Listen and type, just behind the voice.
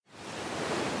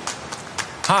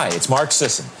Hi, it's Mark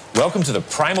Sisson. Welcome to the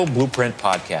Primal Blueprint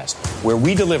Podcast, where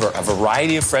we deliver a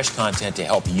variety of fresh content to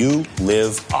help you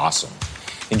live awesome.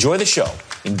 Enjoy the show.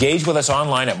 Engage with us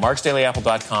online at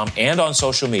marksdailyapple.com and on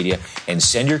social media, and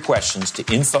send your questions to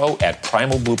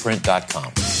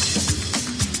info@primalblueprint.com.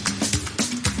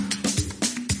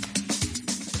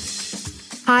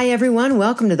 Hi, everyone.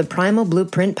 Welcome to the Primal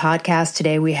Blueprint Podcast.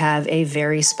 Today we have a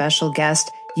very special guest.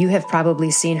 You have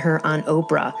probably seen her on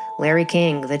Oprah, Larry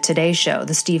King, The Today Show,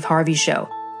 The Steve Harvey Show,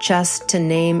 just to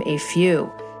name a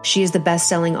few. She is the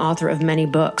best-selling author of many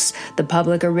books. The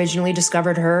public originally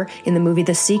discovered her in the movie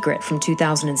The Secret from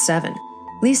 2007.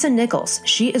 Lisa Nichols,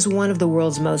 she is one of the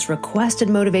world's most requested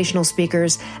motivational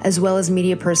speakers, as well as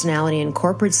media personality and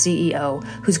corporate CEO,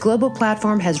 whose global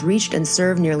platform has reached and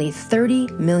served nearly 30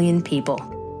 million people.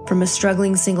 From a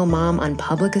struggling single mom on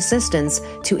public assistance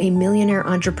to a millionaire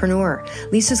entrepreneur,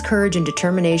 Lisa's courage and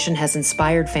determination has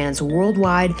inspired fans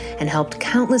worldwide and helped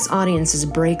countless audiences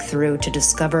break through to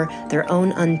discover their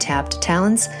own untapped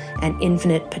talents and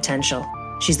infinite potential.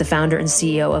 She's the founder and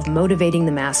CEO of Motivating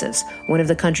the Masses, one of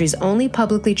the country's only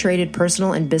publicly traded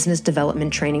personal and business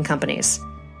development training companies.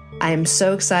 I am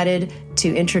so excited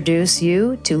to introduce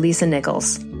you to Lisa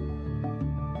Nichols.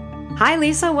 Hi,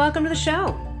 Lisa. Welcome to the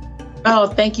show. Oh,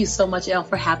 thank you so much, Elle,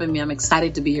 for having me. I'm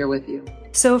excited to be here with you.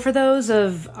 So for those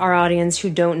of our audience who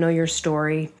don't know your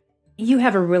story, you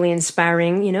have a really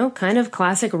inspiring, kind of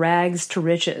classic rags to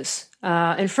riches.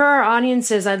 And for our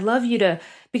audiences, I'd love you to,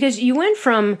 because you went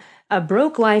from a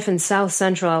broke life in South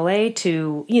Central LA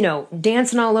to,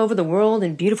 dancing all over the world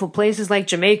in beautiful places like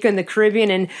Jamaica and the Caribbean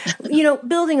and,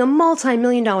 building a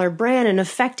multi-million-dollar brand and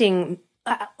affecting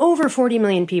over 40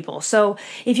 million people. So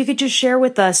if you could just share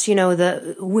with us,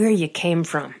 where you came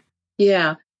from.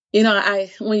 Yeah.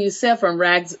 When you said from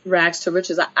rags to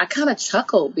riches, I kind of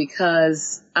chuckled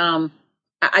because I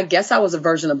guess I was a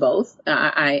version of both.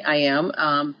 I am.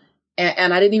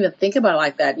 And I didn't even think about it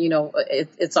like that.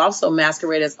 It's also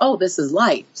masqueraded as, oh, this is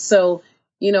life. So,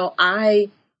 I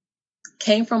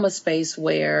came from a space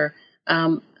where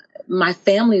my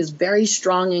family is very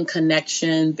strong in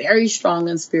connection, very strong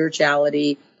in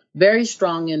spirituality, very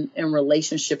strong in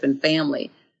relationship and family.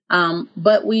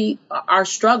 But our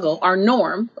struggle, our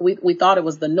norm, we thought it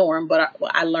was the norm, but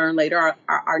I learned later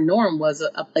our norm was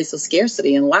a place of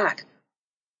scarcity and lack.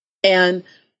 And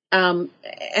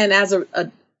as a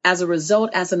result,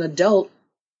 as an adult,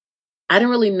 I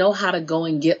didn't really know how to go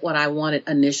and get what I wanted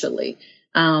initially.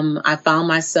 I found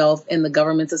myself in the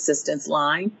government assistance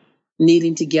line,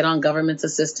 needing to get on government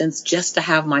assistance just to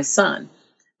have my son.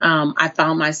 I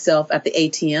found myself at the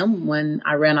ATM when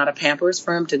I ran out of Pampers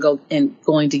for him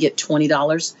going to get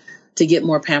 $20 to get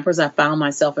more Pampers. I found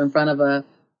myself in front of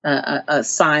a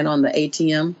sign on the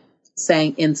ATM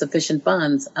saying insufficient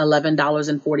funds,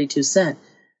 $11.42.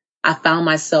 I found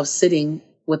myself sitting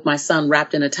with my son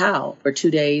wrapped in a towel for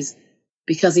 2 days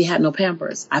because he had no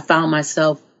Pampers. I found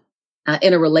myself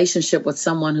in a relationship with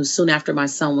someone who soon after my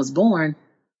son was born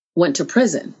went to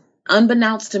prison,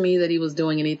 unbeknownst to me that he was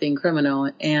doing anything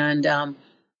criminal. And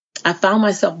I found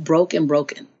myself broken.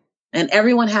 And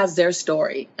everyone has their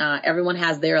story. Everyone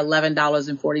has their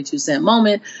 $11.42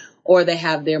 moment, or they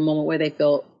have their moment where they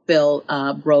feel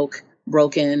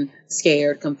broken,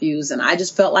 scared, confused. And I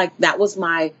just felt like that was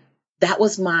my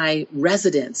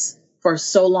residence for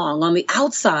so long. On the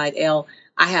outside, Elle,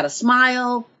 I had a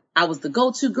smile. I was the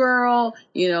go-to girl.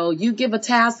 You give a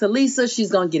task to Lisa,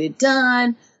 she's going to get it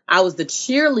done. I was the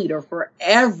cheerleader for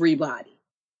everybody.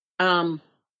 But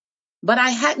I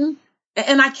hadn't,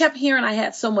 and I kept hearing I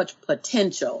had so much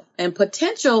potential. And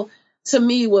potential to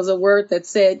me was a word that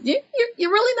said, you're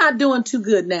really not doing too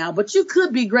good now, but you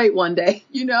could be great one day,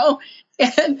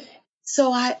 And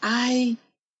so I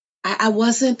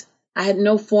had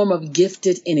no form of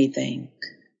gifted anything.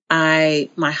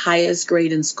 My highest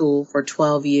grade in school for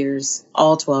 12 years,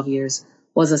 all 12 years,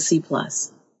 was a C+.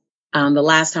 The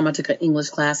last time I took an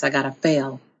English class, I got a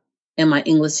fail. And my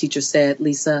English teacher said,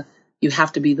 Lisa, you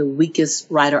have to be the weakest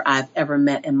writer I've ever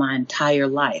met in my entire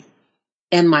life.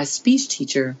 And my speech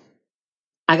teacher,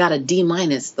 I got a D-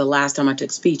 the last time I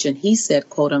took speech. And he said,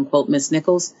 quote unquote, Miss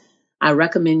Nichols, I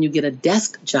recommend you get a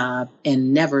desk job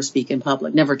and never speak in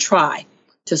public, never try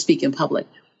to speak in public.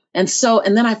 And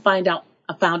then I found out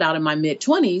in my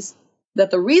mid-20s that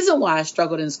the reason why I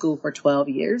struggled in school for 12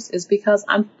 years is because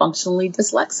I'm functionally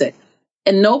dyslexic.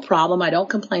 And no problem. I don't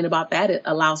complain about that. It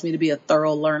allows me to be a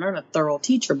thorough learner and a thorough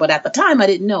teacher. But at the time, I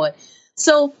didn't know it.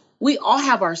 So we all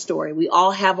have our story. We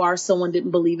all have our someone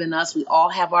didn't believe in us. We all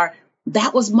have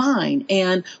that was mine.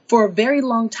 And for a very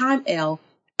long time, Elle,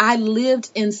 I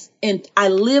lived in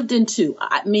two,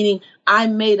 meaning I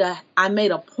made a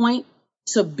point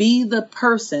to be the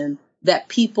person that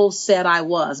people said I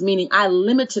was, meaning I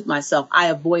limited myself. I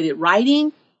avoided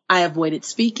writing. I avoided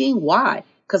speaking. Why?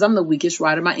 Because I'm the weakest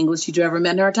writer my English teacher ever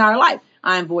met in her entire life.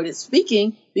 I avoided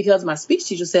speaking because my speech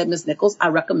teacher said, Miss Nichols, I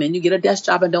recommend you get a desk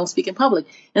job and don't speak in public.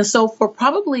 And so for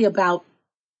probably about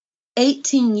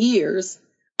 18 years,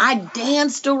 I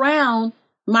danced around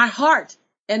my heart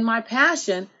and my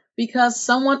passion because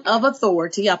someone of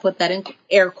authority, I put that in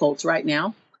air quotes right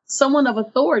now, someone of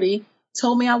authority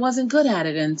told me I wasn't good at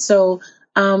it. And so,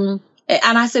 and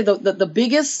I say the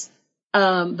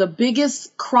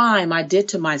biggest crime I did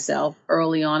to myself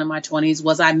early on in my 20s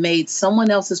was I made someone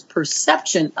else's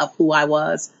perception of who I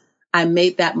was. I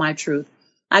made that my truth.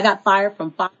 I got fired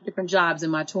from 5 different jobs in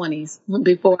my 20s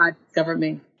before I discovered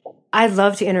me. I'd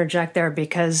love to interject there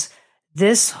because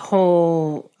this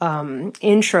whole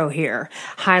intro here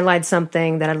highlights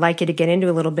something that I'd like you to get into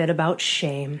a little bit about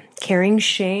shame, carrying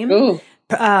shame. Ooh.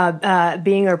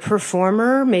 Being a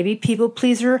performer, maybe people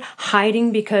pleaser,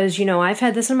 hiding because, I've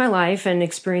had this in my life and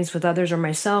experience with others or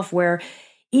myself where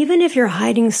even if you're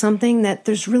hiding something that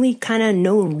there's really kind of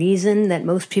no reason that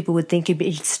most people would think you'd be,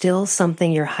 it's still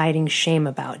something you're hiding shame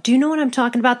about. Do you know what I'm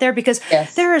talking about there? Because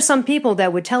yes. There are some people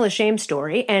that would tell a shame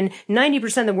story and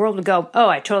 90% of the world would go, oh,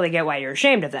 I totally get why you're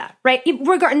ashamed of that, right?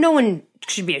 No one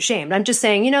should be ashamed. I'm just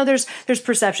saying, there's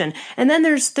perception. And then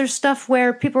there's stuff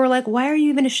where people are like, why are you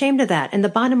even ashamed of that? And the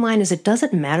bottom line is it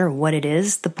doesn't matter what it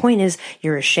is. The point is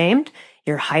you're ashamed.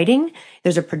 You're hiding.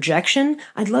 There's a projection.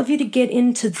 I'd love you to get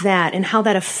into that and how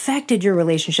that affected your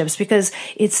relationships because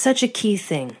it's such a key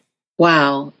thing.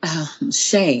 Wow.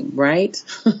 Shame, right?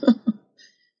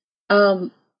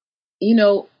 When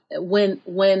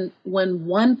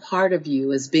one part of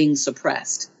you is being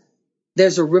suppressed,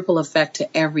 there's a ripple effect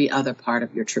to every other part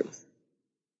of your truth.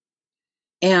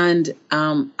 And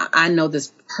I know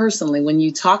this personally. When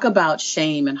you talk about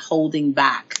shame and holding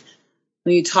back,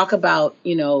 when you talk about,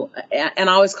 and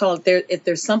I always call it if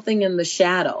there's something in the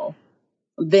shadow,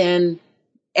 then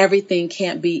everything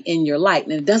can't be in your light.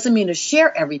 And it doesn't mean to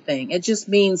share everything. It just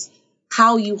means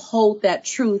how you hold that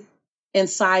truth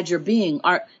inside your being.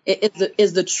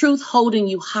 Is the truth holding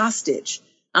you hostage?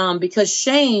 Because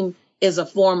shame is a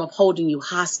form of holding you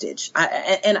hostage.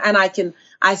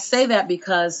 I say that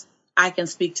because I can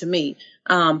speak to me.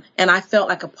 And I felt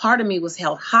like a part of me was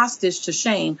held hostage to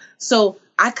shame. So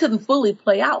I couldn't fully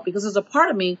play out because there's a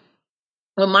part of me,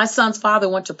 when my son's father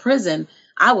went to prison,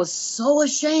 I was so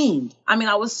ashamed. I mean,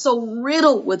 I was so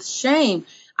riddled with shame.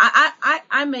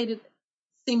 I made it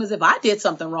seem as if I did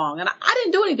something wrong, and I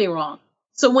didn't do anything wrong.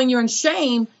 So when you're in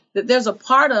shame, that there's a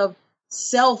part of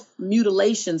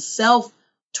self-mutilation,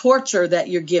 self-torture that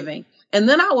you're giving. And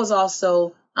then I was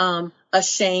also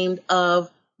ashamed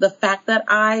of the fact that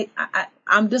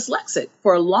I'm dyslexic.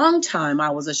 For a long time, I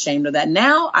was ashamed of that.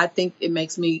 Now I think it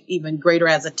makes me even greater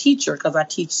as a teacher because I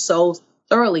teach so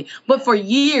thoroughly. But for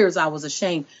years, I was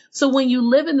ashamed. So when you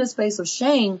live in this space of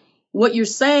shame, what you're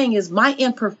saying is my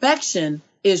imperfection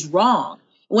is wrong.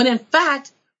 When in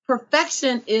fact,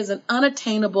 perfection is an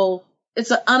unattainable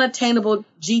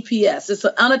GPS. It's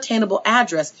an unattainable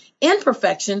address.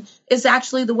 Imperfection is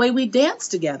actually the way we dance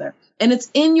together. And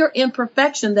it's in your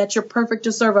imperfection that you're perfect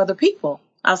to serve other people.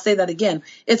 I'll say that again.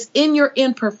 It's in your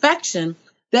imperfection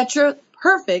that you're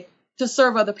perfect to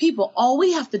serve other people. All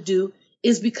we have to do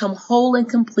is become whole and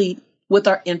complete with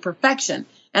our imperfection.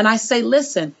 And I say,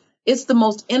 listen, it's the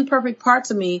most imperfect parts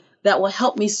of me that will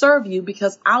help me serve you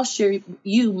because I'll share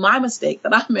you my mistake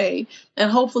that I made.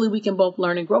 And hopefully we can both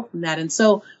learn and grow from that. And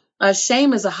so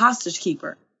shame is a hostage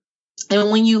keeper. And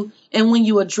when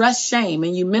you address shame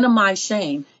and you minimize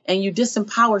shame and you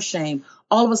disempower shame,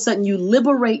 all of a sudden you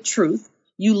liberate truth,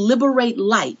 you liberate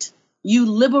light, you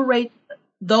liberate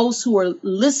those who are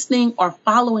listening or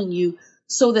following you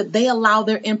so that they allow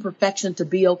their imperfection to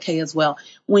be okay as well.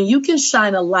 When you can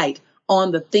shine a light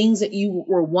on the things that you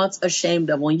were once ashamed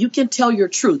of, when you can tell your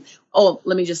truth. Oh,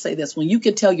 let me just say this. When you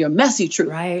can tell your messy truth.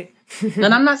 Right.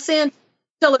 And I'm not saying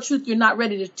tell a truth you're not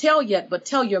ready to tell yet, but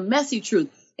tell your messy truth.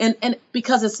 And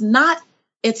because it's not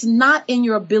in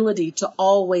your ability to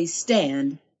always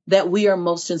stand that we are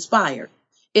most inspired.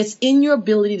 It's in your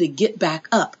ability to get back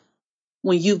up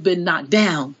when you've been knocked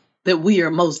down that we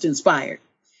are most inspired.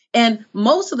 And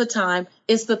most of the time,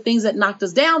 it's the things that knocked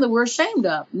us down that we're ashamed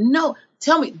of. No,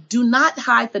 tell me, do not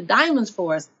hide the diamonds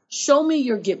for us. Show me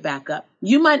your get back up.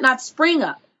 You might not spring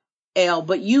up, Elle,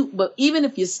 but even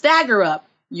if you stagger up,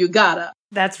 you got up.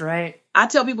 That's right. I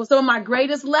tell people some of my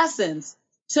greatest lessons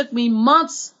took me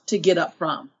months to get up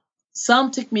from.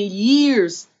 Some took me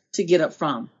years to get up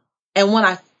from. And when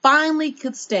I finally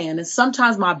could stand, and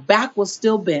sometimes my back was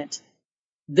still bent,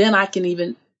 then I can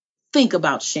even think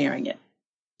about sharing it.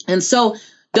 And so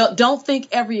don't think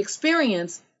every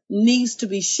experience needs to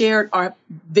be shared or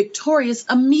victorious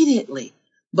immediately,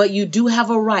 but you do have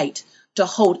a right to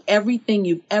hold everything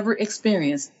you've ever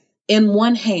experienced in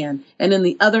one hand, and in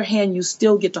the other hand, you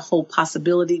still get to hold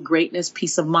possibility, greatness,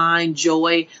 peace of mind,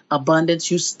 joy,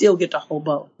 abundance. You still get to hold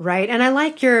both. Right. And I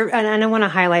like and I want to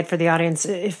highlight for the audience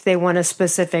if they want a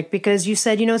specific, because you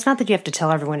said, it's not that you have to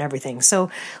tell everyone everything.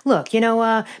 So look,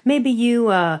 maybe you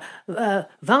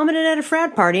vomited at a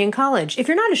frat party in college. If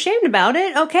you're not ashamed about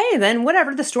it, okay, then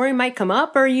whatever, the story might come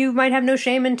up, or you might have no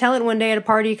shame and tell it one day at a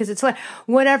party because it's like,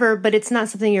 whatever, but it's not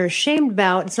something you're ashamed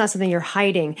about. It's not something you're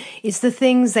hiding. It's the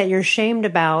things that you're ashamed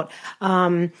about.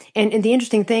 And the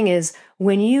interesting thing is,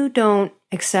 when you don't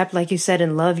accept, like you said,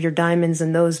 and love your diamonds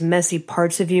and those messy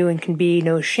parts of you and can be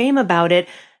no shame about it,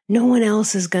 no one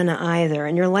else is going to either.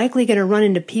 And you're likely going to run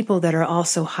into people that are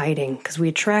also hiding, because we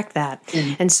attract that.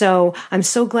 Mm-hmm. And so I'm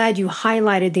so glad you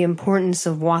highlighted the importance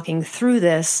of walking through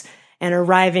this and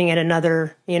arriving at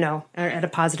another, at a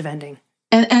positive ending.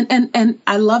 And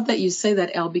I love that you say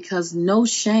that, Elle, because no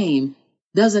shame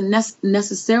doesn't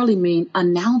necessarily mean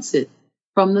announce it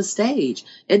from the stage.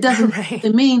 It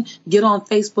doesn't mean get on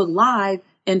Facebook Live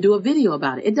and do a video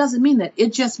about it. It doesn't mean that.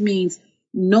 It just means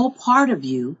no part of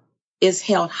you is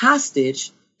held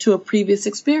hostage to a previous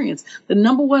experience. The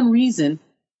number one reason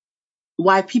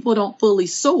why people don't fully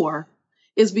soar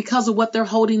is because of what they're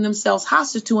holding themselves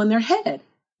hostage to in their head.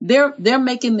 They're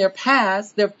making their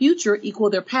past, their future equal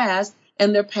their past,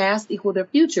 and their past equal their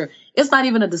future. It's not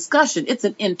even a discussion. It's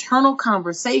an internal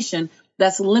conversation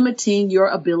that's limiting your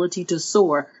ability to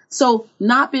soar. So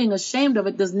not being ashamed of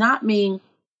it does not mean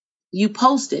you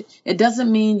post it. It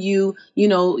doesn't mean you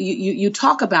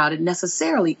talk about it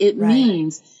necessarily. It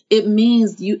means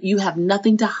you have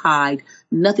nothing to hide,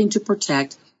 nothing to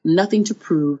protect, nothing to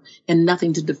prove, and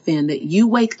nothing to defend. That you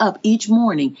wake up each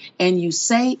morning and you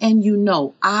say, and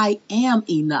I am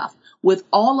enough with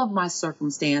all of my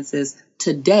circumstances.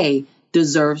 Today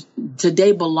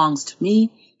belongs to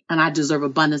me, and I deserve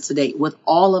abundance today with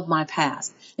all of my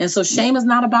past. And so shame is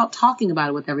not about talking about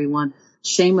it with everyone.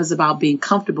 Shame is about being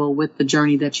comfortable with the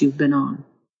journey that you've been on.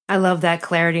 I love that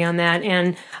clarity on that.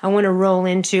 And I want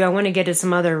to get to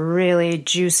some other really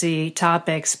juicy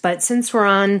topics. But since we're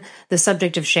on the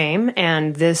subject of shame,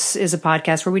 and this is a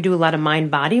podcast where we do a lot of mind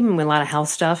body and a lot of health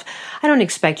stuff, I don't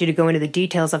expect you to go into the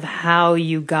details of how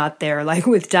you got there, like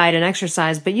with diet and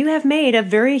exercise, but you have made a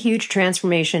very huge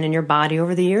transformation in your body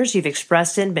over the years. You've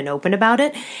expressed it and been open about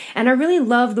it. And I really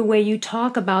love the way you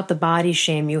talk about the body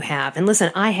shame you have. And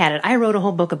listen, I had it. I wrote a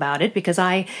whole book about it because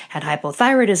I had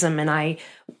hypothyroidism, and I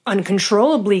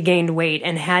uncontrollably gained weight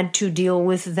and had to deal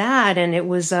with that. And it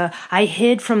was, I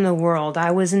hid from the world.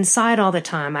 I was inside all the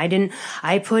time.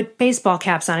 I put baseball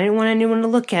caps on. I didn't want anyone to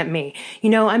look at me.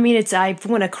 I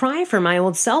want to cry for my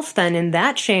old self then in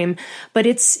that shame, but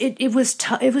it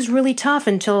was really tough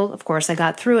until, of course, I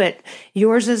got through it.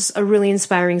 Yours is a really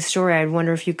inspiring story. I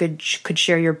wonder if you could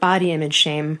share your body image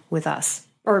shame with us,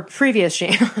 or previous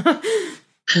shame.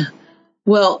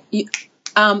 Well,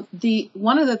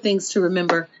 one of the things to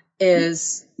remember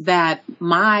is that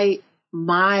my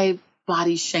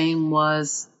body shame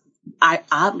was,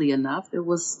 oddly enough, it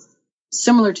was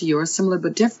similar to yours, similar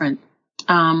but different.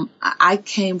 I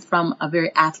came from a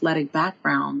very athletic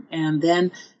background, and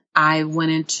then I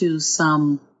went into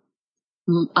some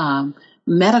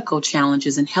medical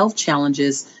challenges and health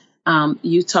challenges.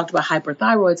 You talked about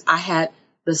hyperthyroids. I had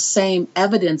the same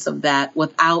evidence of that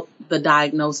without the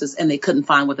diagnosis, and they couldn't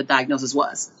find what the diagnosis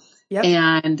was. Yep.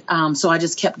 And so I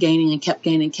just kept gaining and kept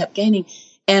gaining and kept gaining.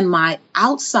 And my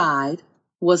outside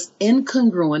was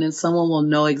incongruent, and someone will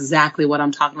know exactly what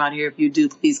I'm talking about here. If you do,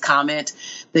 please comment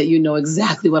that you know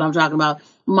exactly what I'm talking about.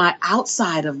 My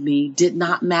outside of me did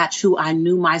not match who I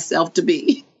knew myself to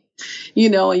be.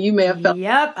 And you may have felt.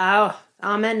 Yep.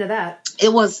 I'm into that.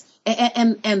 It was,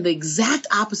 and the exact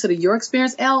opposite of your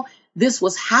experience, Elle. This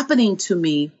was happening to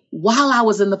me while I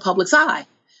was in the public's eye.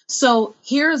 So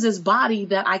here's this body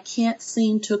that I can't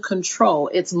seem to control.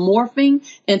 It's morphing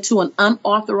into an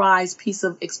unauthorized piece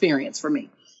of experience for me.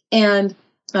 And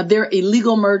there are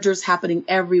illegal mergers happening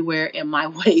everywhere in my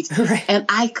weight. Right. And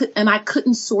I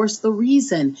couldn't source the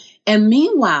reason. And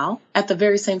meanwhile, at the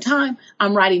very same time,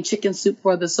 I'm writing Chicken Soup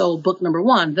for the Soul book number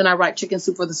 1. Then I write Chicken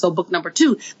Soup for the Soul book number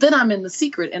 2. Then I'm in The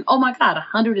Secret. And oh my God,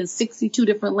 162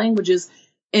 different languages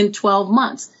in 12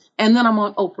 months. And then I'm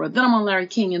on Oprah. Then I'm on Larry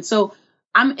King. And so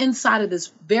I'm inside of this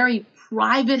very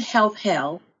private health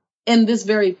hell in this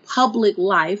very public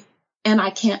life. And I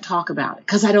can't talk about it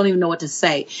because I don't even know what to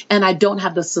say. And I don't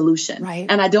have the solution. Right.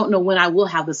 And I don't know when I will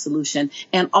have the solution.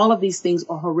 And all of these things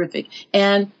are horrific.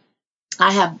 And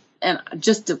I have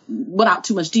just without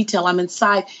too much detail, I'm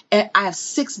inside. And I have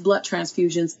 6 blood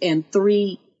transfusions in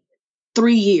 3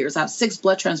 years. I have 6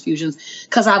 blood transfusions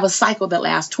because I have a cycle that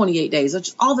lasts 28 days.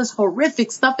 It's all this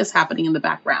horrific stuff is happening in the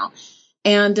background.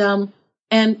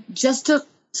 And just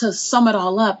to sum it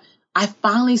all up, I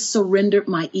finally surrendered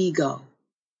my ego.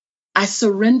 I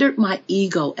surrendered my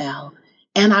ego, Elle,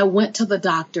 and I went to the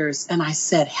doctors and I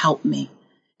said, help me.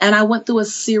 And I went through a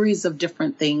series of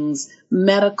different things,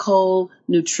 medical,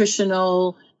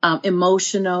 nutritional,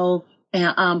 emotional,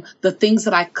 and the things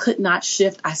that I could not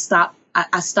shift. I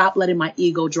stopped letting my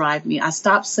ego drive me. I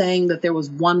stopped saying that there was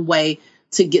one way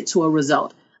to get to a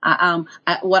result.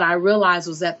 What I realized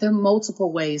was that there are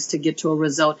multiple ways to get to a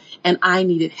result, and I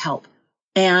needed help.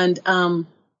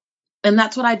 And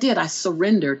that's what I did. I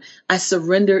surrendered,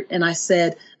 and I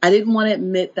said, I didn't want to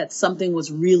admit that something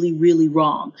was really, really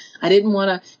wrong. I didn't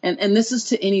want to, and this is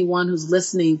to anyone who's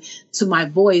listening to my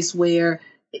voice, where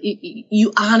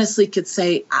you honestly could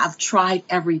say, I've tried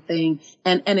everything.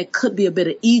 And it could be a bit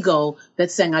of ego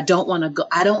that's saying, I don't want to go.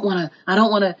 I don't want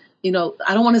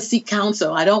to seek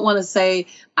counsel. I don't want to say,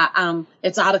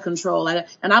 it's out of control. And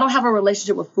I don't have a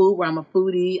relationship with food where I'm a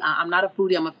foodie. I'm not a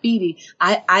foodie. I'm a feedie.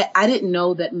 I didn't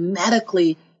know that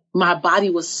medically my body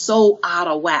was so out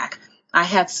of whack. I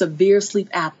had severe sleep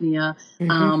apnea.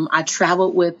 Mm-hmm. I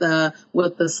traveled with the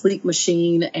sleep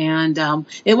machine, and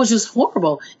it was just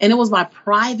horrible. And it was my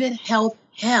private health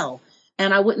hell.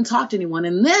 And I wouldn't talk to anyone.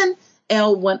 And then,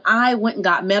 Elle, when I went and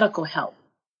got medical help,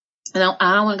 and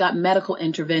I went and got medical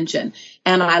intervention,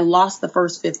 and I lost the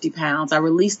first 50 pounds. I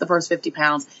released the first 50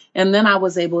 pounds, and then I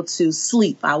was able to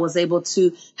sleep. I was able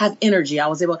to have energy.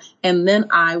 And then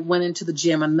I went into the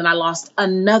gym, and then I lost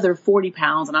another 40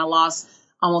 pounds, and I lost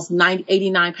almost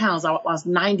 89 pounds. I lost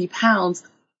 90 pounds.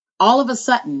 All of a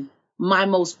sudden, my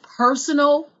most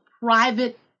personal,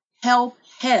 private health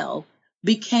hell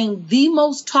became the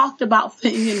most talked about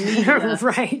thing in media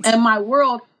right. and my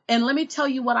world. And let me tell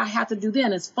you what I had to do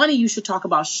then. It's funny you should talk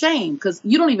about shame, because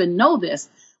you don't even know this,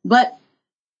 but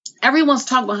everyone's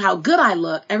talking about how good I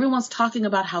look. Everyone's talking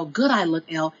about how good I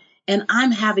look, Elle, and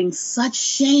I'm having such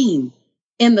shame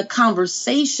in the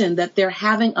conversation that they're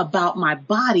having about my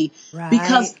body. Right.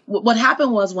 Because what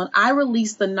happened was, when I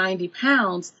released the 90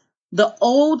 pounds, the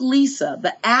old Lisa,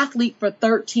 the athlete for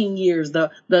 13 years, the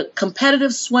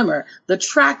competitive swimmer, the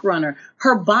track runner,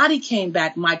 her body came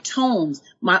back, my tones,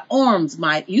 my arms,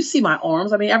 you see my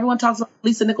arms. I mean, everyone talks about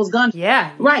Lisa Nichols gun.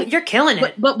 Yeah. Right. You're killing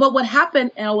it. But what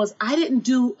happened, Elle, was I didn't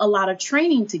do a lot of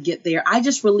training to get there. I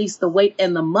just released the weight,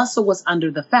 and the muscle was under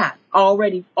the fat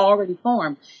already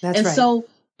formed. That's right. So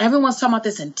everyone's talking about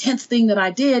this intense thing that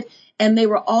I did, and they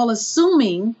were all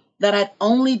assuming that I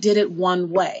only did it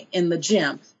one way in the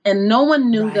gym. And no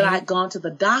one knew that I'd gone to the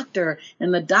doctor,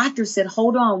 and the doctor said,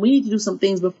 hold on, we need to do some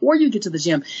things before you get to the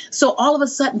gym. So all of a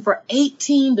sudden, for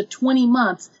 18 to 20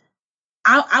 months,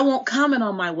 I won't comment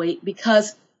on my weight,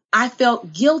 because I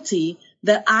felt guilty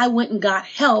that I went and got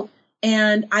help,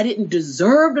 and I didn't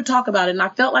deserve to talk about it. And I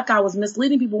felt like I was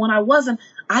misleading people when I wasn't.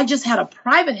 I just had a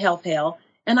private health hell,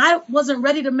 and I wasn't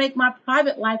ready to make my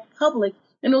private life public.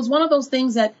 And it was one of those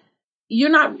things that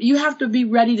you have to be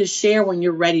ready to share when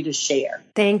you're ready to share.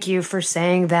 Thank you for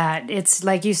saying that. It's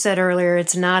like you said earlier,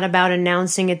 it's not about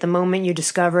announcing it the moment you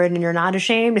discover it and you're not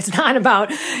ashamed. It's not about,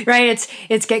 right?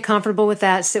 It's get comfortable with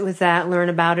that, sit with that, learn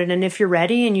about it. And if you're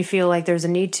ready and you feel like there's a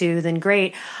need to, then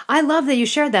great. I love that you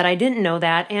shared that. I didn't know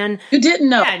that. And you didn't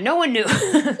know. Yeah, no one knew.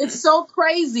 It's so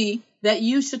crazy that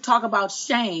you should talk about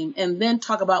shame and then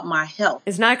talk about my health.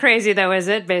 It's not crazy though, is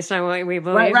it? Based on what we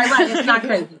believe. Right. It's not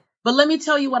crazy. But let me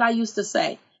tell you what I used to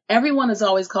say. Everyone has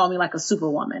always called me like a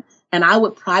superwoman. And I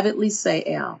would privately say,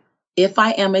 Elle, if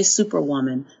I am a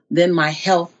superwoman, then my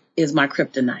health is my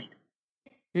kryptonite.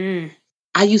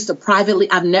 I used to privately,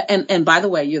 and by the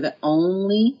way, you're the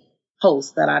only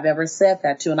host that I've ever said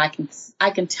that to. And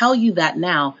I can tell you that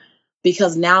now,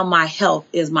 because now my health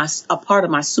is a part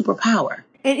of my superpower.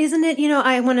 And isn't it,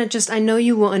 I know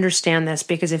you will understand this,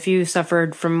 because if you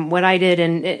suffered from what I did,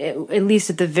 and at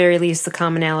least at the very least, the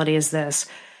commonality is this: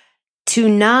 to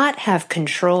not have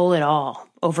control at all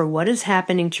over what is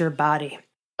happening to your body.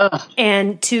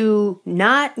 And to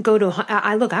not go to,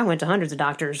 I went to hundreds of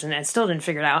doctors and I still didn't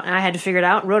figure it out. And I had to figure it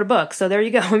out, wrote a book. So there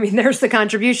you go. I mean, there's the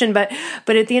contribution. But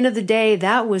at the end of the day,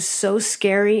 that was so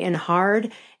scary and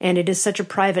hard. And it is such a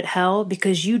private hell,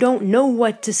 because you don't know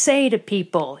what to say to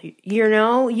people. You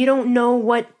don't know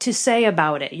what to say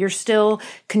about it. You're still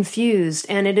confused.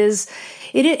 And it is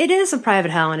a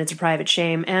private hell, and it's a private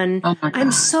shame. And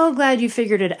I'm so glad you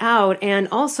figured it out. And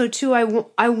also too,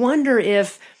 I wonder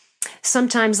if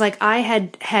sometimes, like I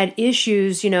had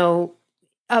issues,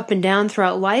 up and down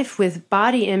throughout life with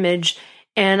body image.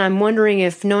 And I'm wondering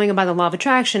if, knowing about the law of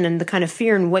attraction and the kind of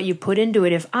fear and what you put into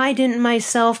it, if I didn't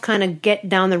myself kind of get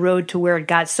down the road to where it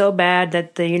got so bad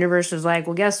that the universe was like,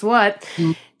 well, guess what?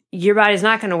 Your body's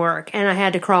not going to work. And I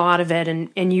had to crawl out of it,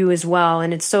 and you as well.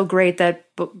 And it's so great that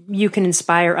you can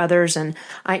inspire others. And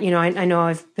I know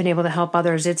I've been able to help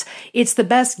others. It's the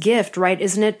best gift, right?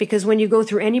 Isn't it? Because when you go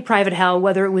through any private hell,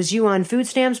 whether it was you on food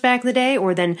stamps back in the day,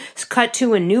 or then cut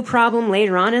to a new problem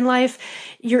later on in life,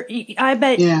 I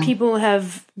bet people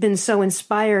have been so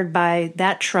inspired by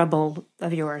that trouble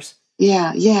of yours.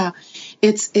 Yeah.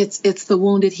 It's the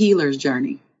wounded healer's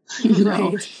journey.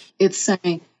 Right.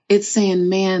 It's saying,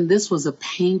 man, this was a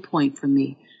pain point for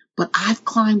me, but I've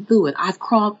climbed through it. I've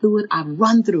crawled through it. I've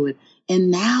run through it. And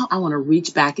now I want to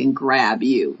reach back and grab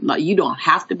you. No, you don't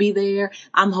have to be there.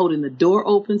 I'm holding the door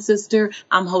open, sister.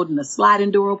 I'm holding the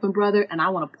sliding door open, brother. And I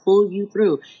want to pull you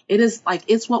through. It is like,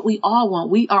 it's what we all want.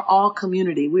 We are all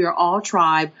community. We are all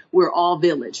tribe. We're all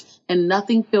village, and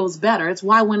nothing feels better. It's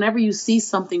why whenever you see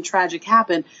something tragic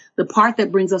happen, the part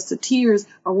that brings us to tears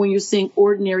are when you're seeing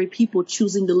ordinary people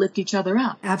choosing to lift each other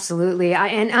up. Absolutely.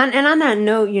 And on that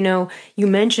note, you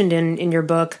mentioned in your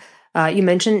book, you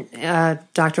mentioned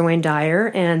Dr. Wayne Dyer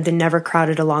and the Never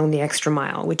Crowded Along the Extra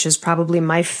Mile, which is probably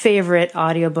my favorite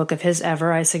audiobook of his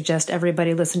ever. I suggest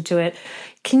everybody listen to it.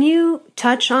 Can you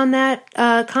touch on that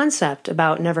concept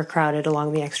about never crowded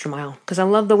along the extra mile? Because I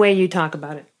love the way you talk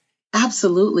about it.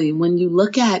 Absolutely. When you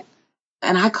look at,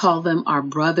 and I call them our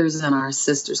brothers and our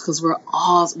sisters, because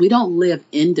we don't live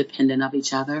independent of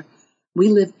each other. We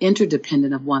live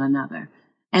interdependent of one another.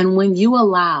 And when you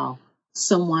allow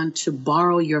someone to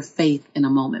borrow your faith in a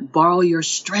moment, borrow your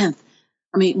strength,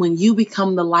 when you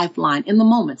become the lifeline in the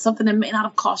moment, something that may not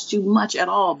have cost you much at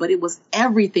all, but it was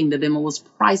everything to them. It was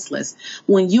priceless.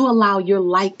 When you allow your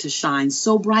light to shine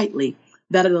so brightly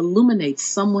that it illuminates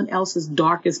someone else's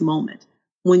darkest moment,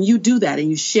 when you do that and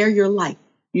you share your light,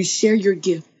 you share your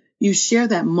gift, you share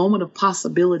that moment of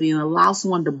possibility and allow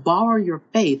someone to borrow your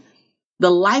faith,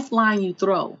 the lifeline you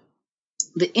throw,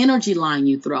 the energy line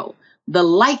you throw, the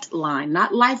light line,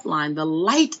 not lifeline, the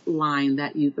light line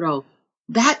that you throw,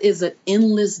 that is an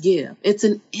endless give. It's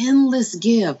an endless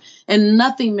give. And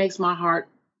nothing makes my heart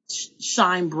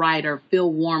shine brighter,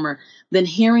 feel warmer than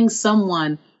hearing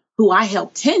someone who I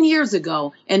helped 10 years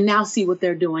ago and now see what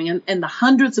they're doing. And the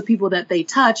hundreds of people that they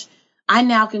touch, I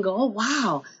now can go, oh,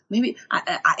 wow, maybe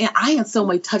I in some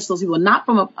way touch those people, not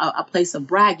from a place of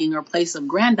bragging or a place of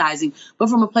grandizing, but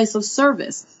from a place of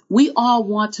service. We all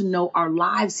want to know our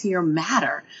lives here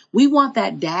matter. We want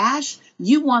that dash.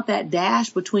 You want that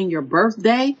dash between your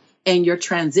birthday and your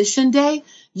transition day.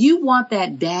 You want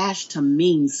that dash to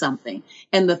mean something.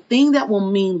 And the thing that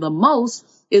will mean the most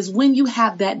is when you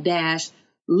have that dash,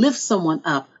 lift someone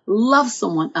up, love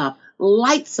someone up,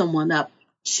 light someone up,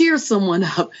 cheer someone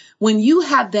up. When you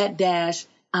have that dash,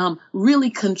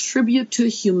 really contribute to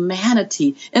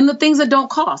humanity and the things that don't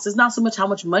cost. It's not so much how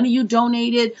much money you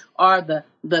donated or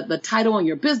the title on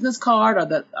your business card or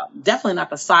the definitely not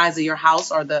the size of your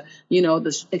house or the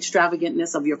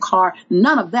extravagantness of your car.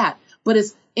 None of that. But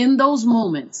it's in those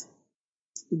moments.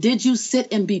 Did you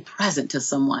sit and be present to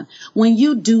someone? When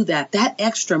you do that, that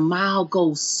extra mile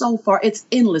goes so far. It's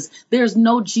endless. There's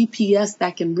no GPS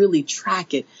that can really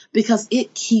track it because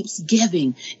it keeps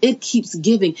giving. It keeps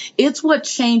giving. It's what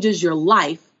changes your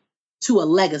life to a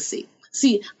legacy.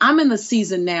 See, I'm in the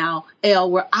season now, Elle,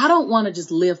 where I don't want to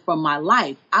just live for my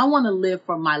life. I want to live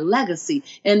for my legacy,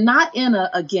 and not in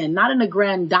a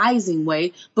grandizing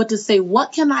way, but to say,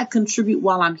 what can I contribute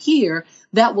while I'm here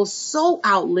that will so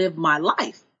outlive my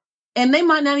life? And they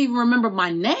might not even remember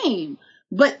my name,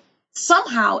 but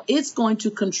somehow it's going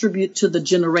to contribute to the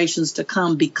generations to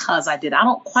come because I did. I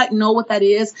don't quite know what that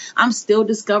is. I'm still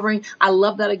discovering. I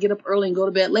love that I get up early and go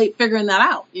to bed late, figuring that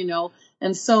out,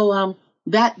 And so,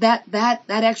 that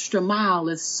extra mile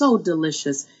is so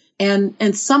delicious.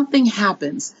 And something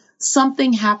happens.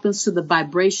 Something happens to the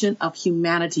vibration of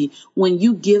humanity when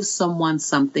you give someone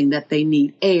something that they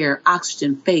need: air,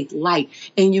 oxygen, faith, light,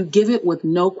 and you give it with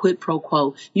no quid pro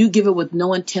quo. You give it with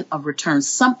no intent of return.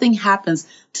 Something happens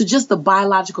to just the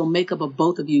biological makeup of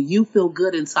both of you. You feel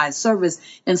good inside service,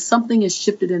 and something is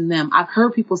shifted in them. I've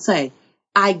heard people say,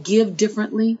 I give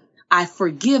differently, I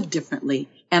forgive differently,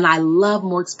 and I love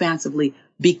more expansively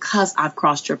because I've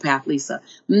crossed your path, Lisa.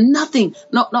 Nothing,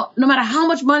 no matter how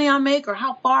much money I make or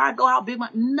how far I go, how big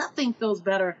nothing feels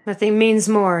better. Nothing means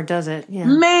more, does it? Yeah.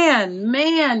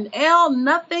 Man, Elle,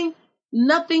 nothing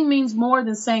means more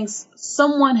than saying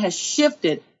someone has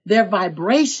shifted their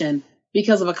vibration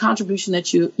because of a contribution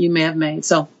that you may have made.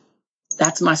 So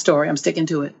that's my story. I'm sticking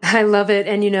to it. I love it.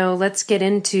 And, let's get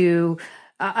into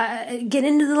get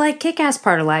into the like kick-ass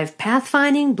part of life,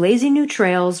 pathfinding, blazing new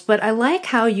trails. But I like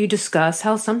how you discuss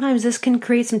how sometimes this can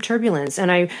create some turbulence.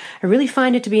 And I really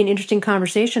find it to be an interesting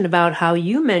conversation about how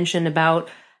you mentioned about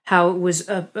how it was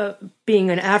being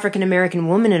an African-American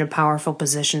woman in a powerful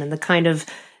position and the kind of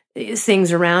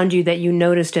things around you that you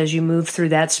noticed as you moved through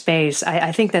that space.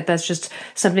 I think that that's just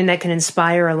something that can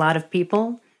inspire a lot of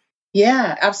people.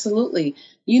 Yeah, absolutely.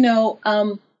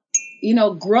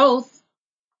 Growth,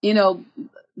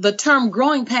 the term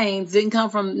growing pains didn't come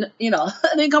from,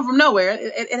 didn't come from nowhere.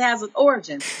 It has an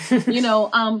origin,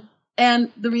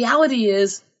 and the reality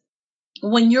is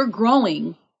when you're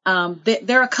growing,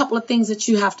 there are a couple of things that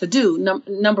you have to do.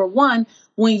 Number one,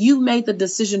 when you made the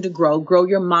decision to grow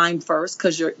your mind first,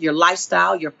 because your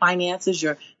lifestyle, your finances,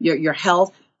 your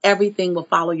health, everything will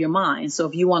follow your mind. So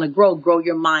if you want to grow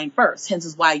your mind first. Hence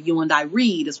is why you and I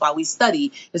read. It's why we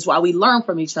study. It's why we learn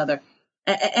from each other.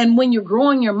 And when you're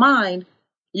growing your mind,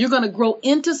 you're going to grow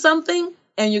into something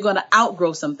and you're going to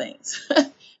outgrow some things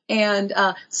and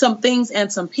some things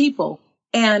and some people.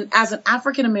 And as an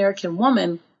African-American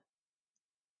woman,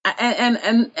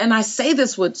 and I say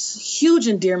this with huge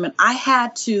endearment, I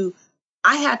had to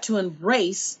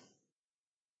embrace.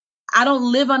 I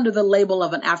don't live under the label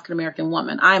of an African-American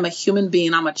woman. I am a human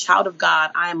being. I'm a child of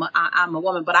God. I'm a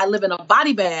woman, but I live in a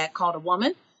body bag called a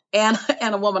woman and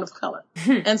a woman of color.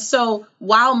 And so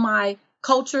while my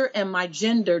culture and my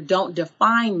gender don't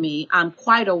define me, I'm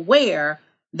quite aware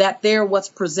that they're what's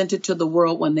presented to the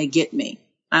world when they get me.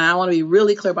 And I want to be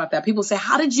really clear about that. People say,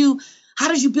 how did you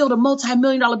build a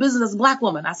multi-million-dollar business as a Black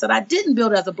woman? I said, I didn't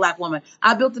build it as a Black woman.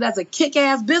 I built it as a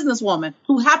kick-ass businesswoman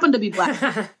who happened to be Black.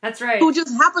 That's right. Who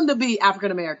just happened to be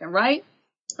African-American, right?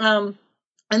 And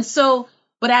so,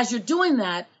 but as you're doing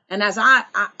that, and as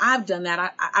I've done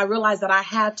that, I realized that I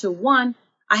had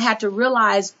to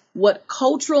realize what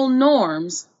cultural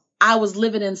norms I was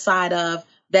living inside of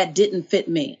that didn't fit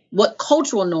me. What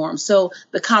cultural norms? So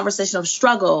the conversation of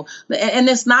struggle, and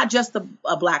it's not just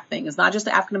a Black thing. It's not just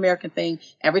the African-American thing.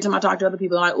 Every time I talk to other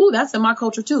people, I'm like, ooh, that's in my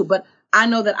culture too. But I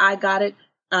know that I got it.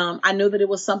 I know that it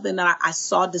was something that I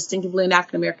saw distinctively in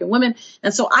African-American women.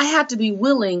 And so I had to be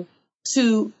willing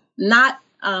to let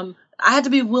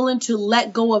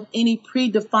go of any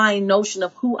predefined notion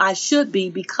of who I should be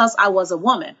because I was a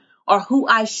woman, or who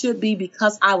I should be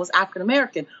because I was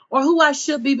African-American, or who I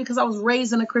should be because I was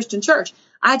raised in a Christian church.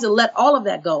 I had to let all of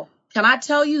that go. Can I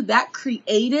tell you that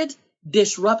created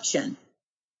disruption?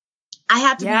 I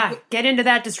had to get into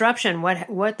that disruption.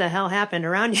 What the hell happened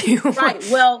around you? Right.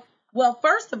 Well,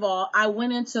 first of all, I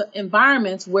went into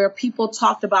environments where people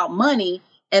talked about money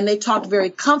and they talked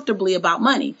very comfortably about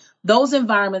money. Those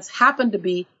environments happened to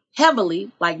be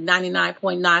heavily, like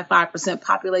 99.95%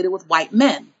 populated with white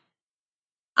men.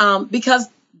 Because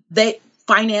they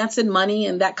finance and money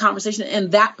and that conversation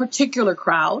and that particular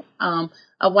crowd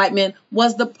of white men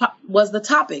was the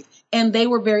topic. And they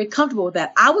were very comfortable with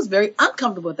that. I was very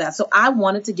uncomfortable with that. So I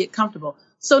wanted to get comfortable.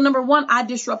 So number one, I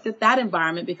disrupted that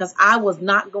environment because I was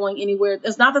not going anywhere.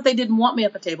 It's not that they didn't want me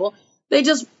at the table. They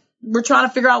just were trying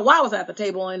to figure out why I was at the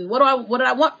table and what did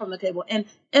I want from the table. And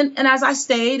as I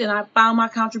stayed and I found my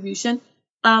contribution,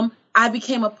 I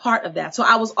became a part of that. So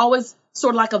I was always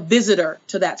sort of like a visitor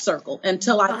to that circle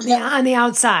until on the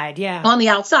outside. Yeah. On the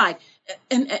outside.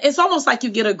 And it's almost like you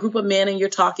get a group of men and you're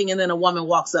talking and then a woman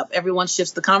walks up. Everyone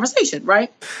shifts the conversation,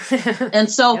 right? And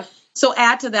so, yep. So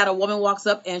add to that, a woman walks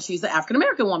up and she's the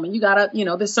African-American woman. You gotta,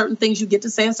 there's certain things you get to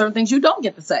say and certain things you don't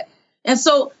get to say. And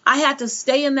so I had to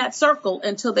stay in that circle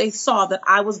until they saw that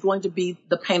I was going to be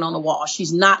the paint on the wall.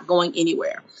 She's not going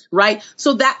anywhere. Right.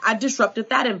 So that I disrupted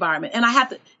that environment. And I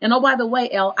had to, and oh, by the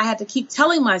way, Elle, I had to keep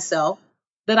telling myself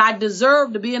that I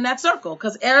deserved to be in that circle.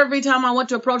 Because every time I went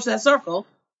to approach that circle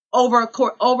over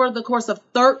the course of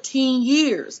 13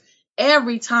 years,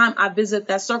 every time I visit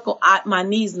that circle, my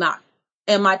knees knocked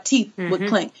and my teeth would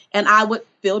clink and I would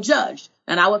feel judged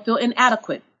and I would feel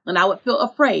inadequate. And I would feel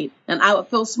afraid and I would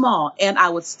feel small and I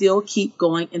would still keep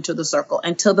going into the circle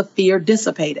until the fear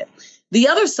dissipated. The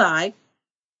other side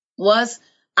was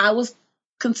I was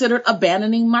considered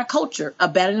abandoning my culture,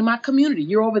 abandoning my community.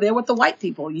 You're over there with the white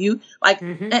people. You like,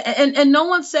 and no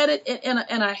one said it in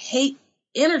a hate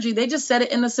energy. They just said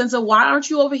it in the sense of, why aren't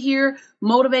you over here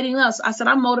motivating us? I said,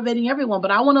 I'm motivating everyone,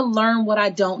 but I want to learn what I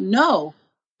don't know.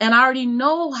 And I already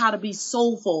know how to be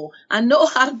soulful. I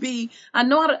want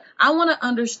to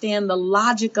understand the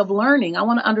logic of learning. I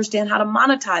want to understand how to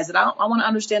monetize it. I want to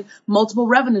understand multiple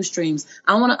revenue streams.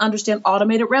 I want to understand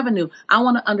automated revenue. I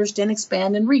want to understand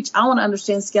expand and reach. I want to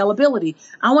understand scalability.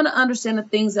 I want to understand the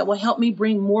things that will help me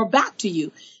bring more back to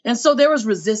you. And so there was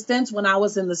resistance when I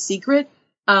was in the secret.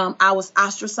 I was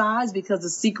ostracized because The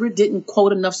Secret didn't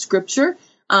quote enough scripture,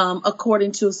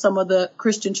 according to some of the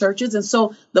Christian churches. And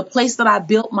so the place that I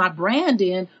built my brand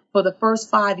in for the first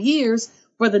 5 years,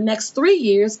 for the next 3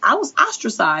 years, I was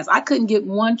ostracized. I couldn't get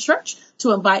one church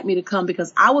to invite me to come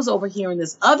because I was overhearing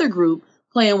this other group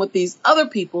playing with these other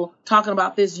people talking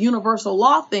about this universal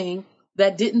law thing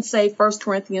that didn't say 1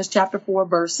 Corinthians chapter 4,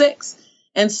 verse 6.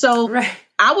 And so Right.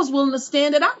 I was willing to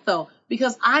stand it out, though,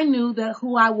 because I knew that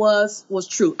who I was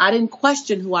true. I didn't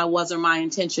question who I was or my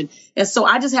intention. And so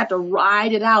I just had to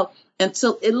ride it out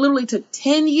until it literally took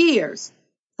 10 years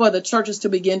for the churches to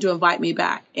begin to invite me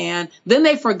back. And then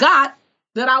they forgot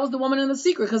that I was the woman in The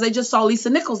Secret because they just saw Lisa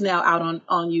Nichols now out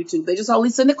on YouTube. They just saw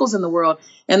Lisa Nichols in the world.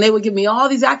 And they would give me all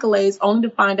these accolades only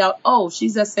to find out, oh,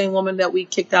 she's that same woman that we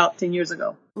kicked out 10 years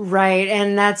ago. Right.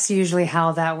 And that's usually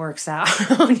how that works out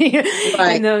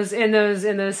Right. in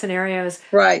those scenarios.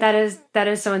 Right. That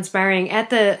is so inspiring. At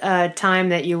the time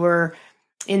that you were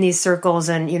in these circles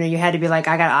and, you had to be like,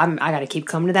 I got to keep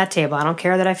coming to that table. I don't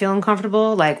care that I feel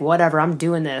uncomfortable, like whatever, I'm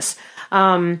doing this.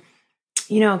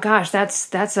 Gosh,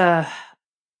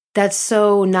 that's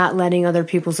so not letting other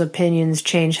people's opinions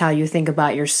change how you think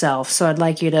about yourself. So I'd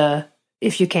like you to,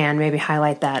 if you can, maybe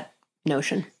highlight that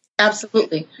notion.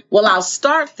 Absolutely. Well, I'll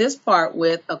start this part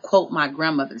with a quote my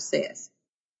grandmother says.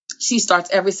 She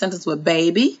starts every sentence with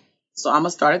baby. So I'm going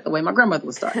to start it the way my grandmother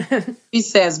would start. She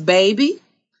says, baby,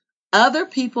 other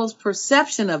people's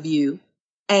perception of you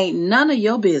ain't none of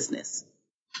your business.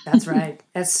 That's right.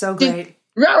 That's so great.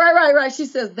 Right. She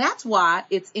says, that's why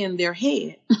it's in their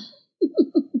head.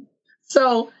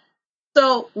 So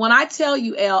when I tell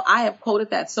you, Elle, I have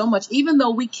quoted that so much, even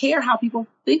though we care how people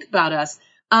think about us.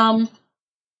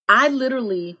 I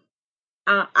literally,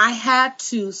 I had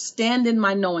to stand in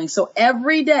my knowing. So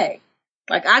every day,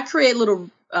 like I create little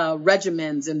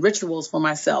regimens and rituals for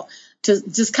myself to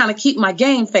just kind of keep my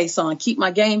game face on, keep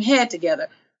my game head together.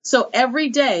 So every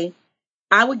day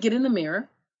I would get in the mirror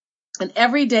and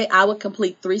every day I would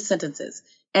complete 3 sentences.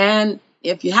 And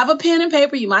if you have a pen and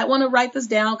paper, you might want to write this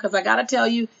down because I got to tell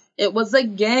you, it was a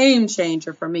game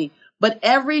changer for me. But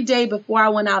every day before I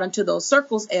went out into those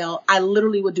circles, Elle, I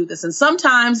literally would do this. And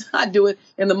sometimes I do it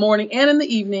in the morning and in the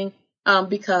evening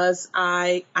because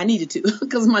I needed to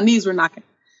because my knees were knocking.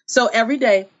 So every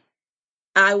day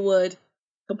I would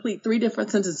complete 3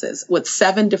 different sentences with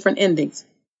 7 different endings.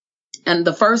 And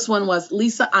the first one was,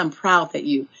 Lisa, I'm proud that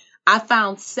you. I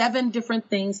found 7 different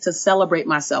things to celebrate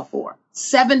myself for.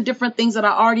 7 different things that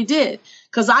I already did.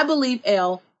 Because I believe,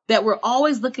 Elle, that we're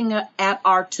always looking at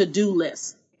our to-do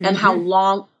list and how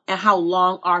long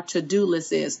our to-do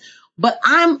list is. But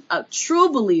I'm a true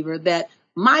believer that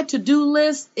my to-do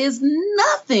list is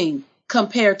nothing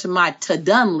compared to my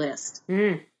to-done list.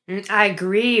 I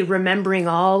agree. Remembering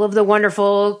all of the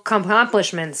wonderful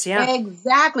accomplishments. Yeah,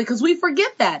 exactly. Because we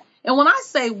forget that. And when I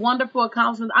say wonderful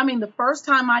accomplishments, I mean the first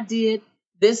time I did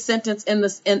this sentence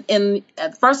first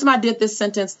time I did this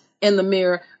sentence in the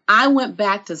mirror, I went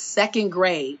back to 2nd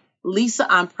grade. Lisa,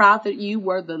 I'm proud that you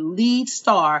were the lead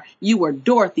star. You were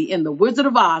Dorothy in The Wizard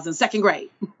of Oz in 2nd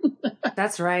grade.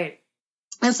 That's right.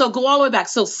 And so go all the way back.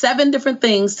 So 7 different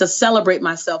things to celebrate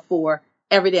myself for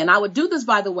every day. And I would do this,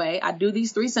 by the way, I do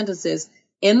these 3 sentences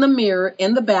in the mirror,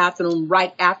 in the bathroom,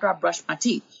 right after I brush my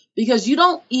teeth. Because you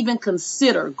don't even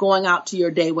consider going out to your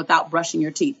day without brushing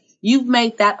your teeth. You've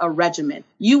made that a regimen.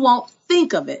 You won't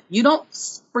think of it. You don't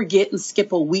forget and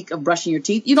skip a week of brushing your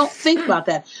teeth. You don't think about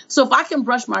that. So if I can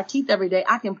brush my teeth every day,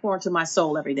 I can pour into my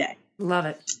soul every day. Love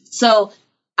it. So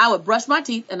I would brush my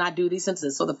teeth and I do these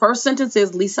sentences. So the first sentence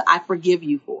is, Lisa, I forgive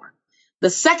you for. The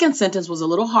second sentence was a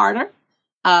little harder.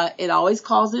 It always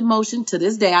caused emotion. To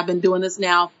this day, I've been doing this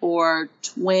now for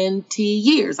 20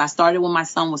 years. I started when my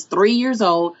son was 3 years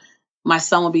old. My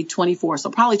son will be 24, so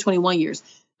probably 21 years.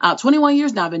 21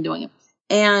 years now I've been doing it.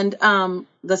 And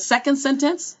the second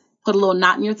sentence, put a little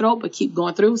knot in your throat, but keep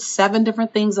going through 7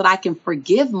 different things that I can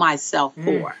forgive myself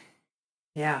for.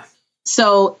 Yeah.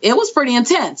 So it was pretty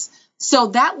intense. So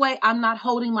that way I'm not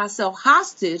holding myself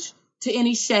hostage to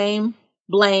any shame,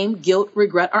 blame, guilt,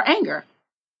 regret, or anger.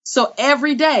 So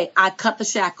every day I cut the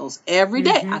shackles. Every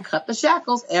day I cut the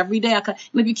shackles. Every day I cut.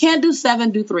 And if you can't do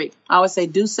 7, do 3. I always say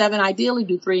do 7 ideally,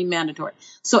 do 3 mandatory.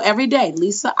 So every day,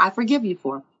 Lisa, I forgive you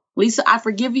for. Lisa, I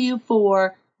forgive you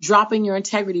for dropping your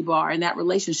integrity bar in that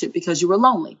relationship because you were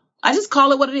lonely. I just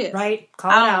call it what it is. Right.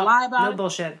 Call it out. I don't lie about it. No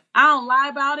bullshit. I don't lie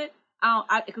about it.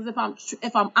 Because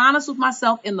if I'm honest with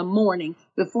myself in the morning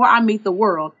before I meet the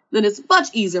world, then it's much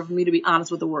easier for me to be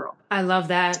honest with the world. I love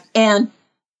that. And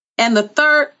the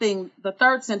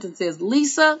third sentence is,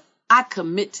 Lisa, I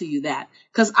commit to you that,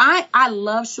 because I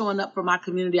love showing up for my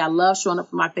community. I love showing up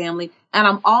for my family, and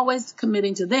I'm always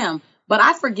committing to them, but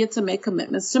I forget to make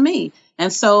commitments to me.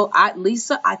 And so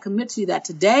Lisa, I commit to you that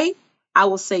today I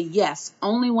will say yes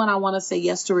only when I want to say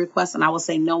yes to requests, and I will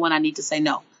say no when I need to say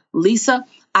no. Lisa,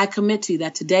 I commit to you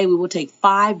that today we will take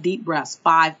 5 deep breaths,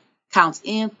 5 counts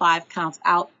in, 5 counts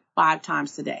out, 5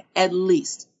 times today, at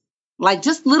least. Like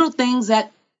just little things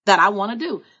that I want to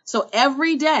do. So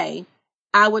every day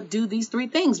I would do these 3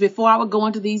 things before I would go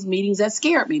into these meetings that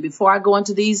scared me, before I go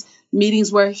into these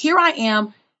meetings where here I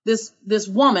am, this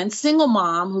woman, single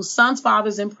mom, whose son's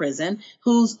father's in prison,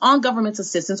 who's on government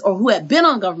assistance, or who had been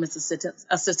on government assistance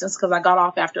because I got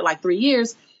off after like 3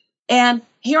 years. And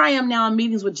here I am now in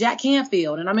meetings with Jack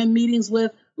Canfield, and I'm in meetings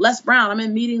with Les Brown. I'm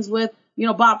in meetings with,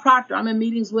 Bob Proctor. I'm in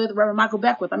meetings with Reverend Michael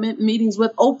Beckwith. I'm in meetings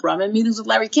with Oprah. I'm in meetings with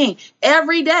Larry King.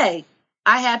 Every day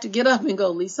I had to get up and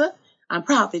go, Lisa, I'm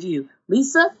proud of you.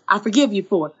 Lisa, I forgive you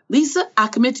for it. Lisa, I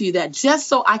commit to you that, just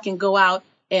so I can go out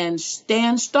and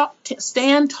stand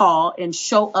tall and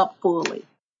show up fully.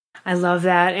 I love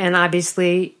that. And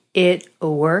obviously it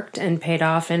worked and paid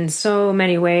off in so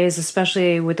many ways,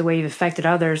 especially with the way you've affected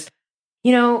others.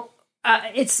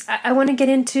 I want to get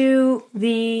into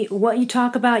what you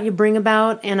talk about, you bring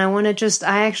about, and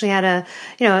I actually had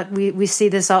we see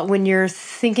this all when you're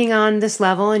thinking on this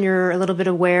level and you're a little bit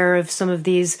aware of some of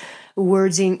these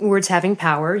words having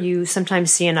power. You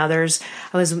sometimes see in others.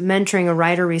 I was mentoring a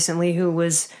writer recently who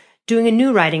was doing a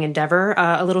new writing endeavor,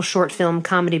 a little short film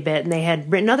comedy bit, and they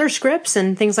had written other scripts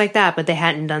and things like that, but they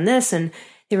hadn't done this, and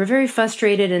they were very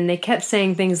frustrated, and they kept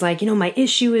saying things like, my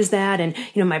issue is that, and,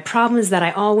 my problem is that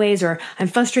I'm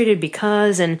frustrated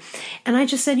because, and I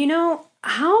just said,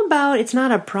 how about it's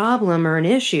not a problem or an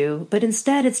issue, but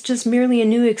instead it's just merely a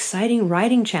new exciting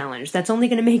writing challenge that's only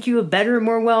going to make you a better,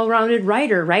 more well-rounded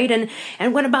writer, right?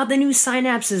 And what about the new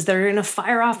synapses that are going to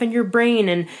fire off in your brain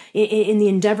and in the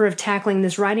endeavor of tackling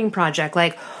this writing project?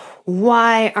 Like,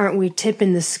 why aren't we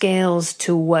tipping the scales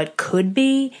to what could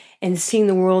be and seeing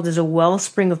the world as a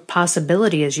wellspring of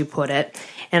possibility, as you put it?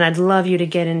 And I'd love you to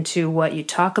get into what you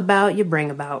talk about, you bring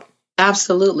about.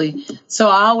 Absolutely. So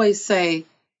I always say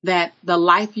that the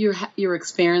life you're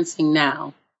experiencing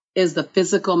now is the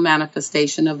physical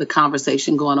manifestation of the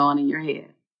conversation going on in your head.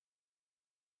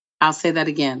 I'll say that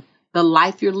again. The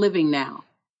life you're living now,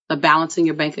 the balance in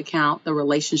your bank account, the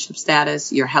relationship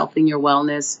status, your health and your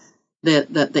wellness,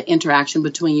 the interaction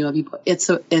between you and people, it's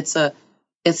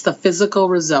the physical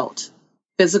result,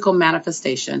 physical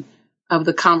manifestation of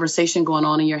the conversation going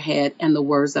on in your head and the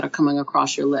words that are coming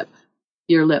across your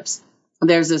lips.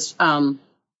 There's this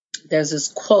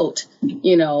quote,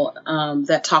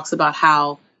 that talks about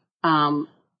how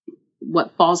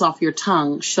what falls off your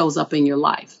tongue shows up in your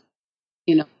life.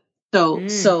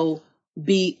 So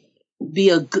be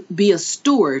a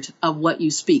steward of what you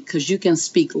speak, because you can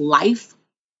speak life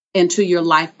into your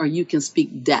life, or you can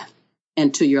speak death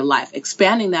into your life.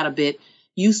 Expanding that a bit,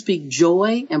 you speak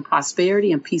joy and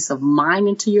prosperity and peace of mind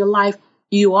into your life.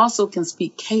 You also can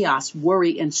speak chaos,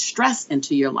 worry, and stress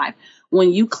into your life.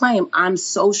 When you claim, I'm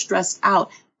so stressed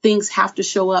out, things have to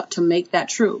show up to make that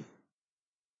true.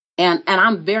 And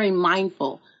I'm very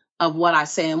mindful of what I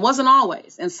say, and wasn't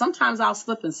always. And sometimes I'll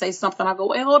slip and say something. I'll go,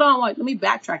 wait, hold on, let me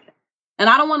backtrack it. And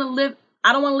I don't want to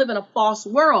live in a false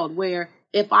world where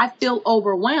if I feel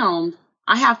overwhelmed,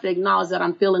 I have to acknowledge that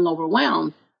I'm feeling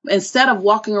overwhelmed. Instead of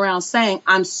walking around saying,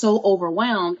 I'm so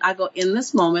overwhelmed, I go, in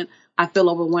this moment, I feel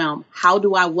overwhelmed. How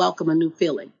do I welcome a new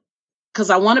feeling? Because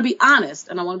I want to be honest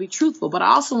and I want to be truthful, but I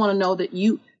also want to know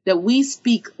that we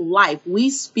speak life, we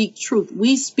speak truth,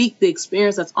 we speak the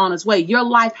experience that's on its way. Your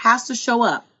life has to show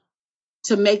up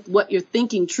to make what you're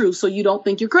thinking true, so you don't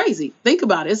think you're crazy. Think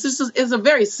about it. It's a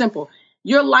very simple.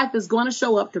 Your life is going to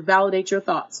show up to validate your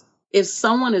thoughts. If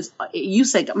someone you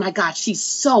say, oh my God, she's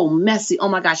so messy. Oh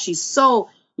my God, she's so,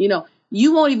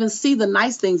 you won't even see the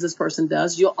nice things this person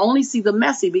does. You'll only see the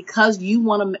messy, because you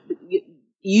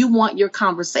want your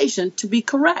conversation to be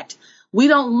correct. We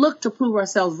don't look to prove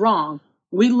ourselves wrong.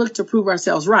 We look to prove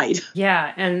ourselves right.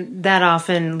 Yeah, and that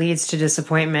often leads to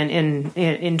disappointment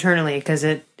internally, because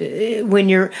when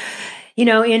you're,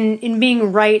 in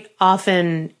being right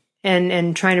often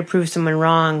and trying to prove someone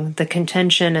wrong, the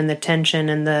contention and the tension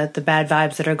and the bad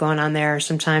vibes that are going on there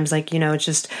sometimes, like, it's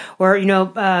just, or,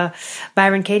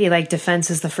 Byron Katie, like,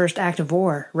 defense is the first act of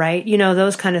war, right?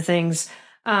 Those kind of things.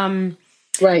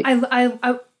 Right.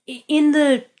 I in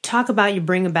the talk about you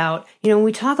bring about, when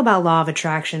we talk about law of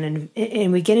attraction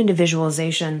and we get into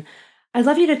visualization, I'd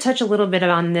love you to touch a little bit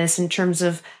on this in terms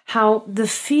of how the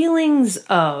feelings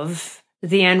of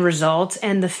the end result,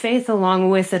 and the faith along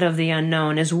with it of the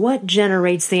unknown is what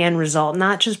generates the end result,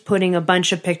 not just putting a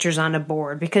bunch of pictures on a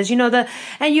board. Because,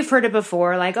 and you've heard it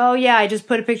before, like, oh yeah, I just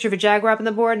put a picture of a Jaguar up on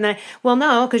the board, and well,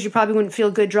 no, because you probably wouldn't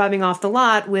feel good driving off the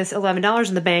lot with $11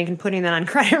 in the bank and putting that on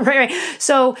credit, right?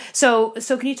 So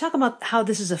can you talk about how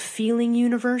this is a feeling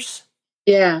universe?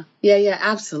 Yeah,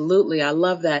 absolutely. I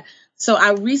love that. So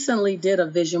I recently did a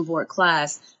vision board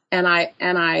class. And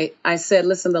I said,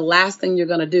 listen, the last thing you're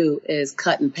going to do is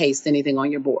cut and paste anything on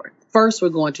your board. First, we're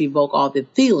going to evoke all the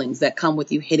feelings that come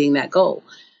with you hitting that goal.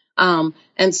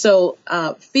 And so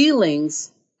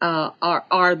feelings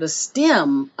are the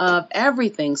stem of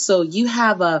everything. So you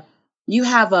have the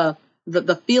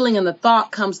feeling and the thought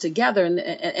comes together,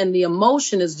 and the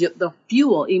emotion is the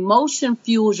fuel. Emotion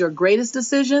fuels your greatest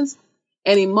decisions,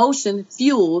 and emotion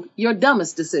fueled your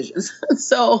dumbest decisions.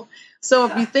 So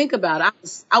if you think about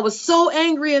it, I was so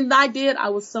angry and I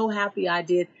was so happy I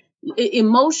did.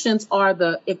 Emotions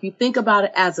are if you think about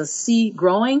it as a seed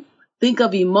growing, think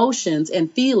of emotions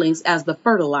and feelings as the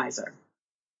fertilizer.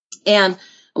 And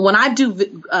when I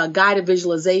do guided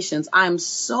visualizations, I'm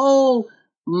so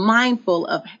mindful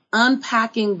of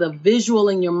unpacking the visual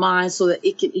in your mind so that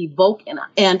it can evoke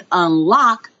and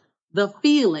unlock the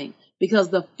feeling, because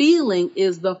the feeling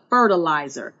is the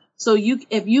fertilizer. So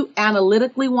if you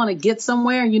analytically want to get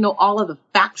somewhere and you know all of the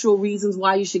factual reasons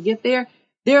why you should get there,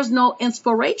 there's no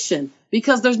inspiration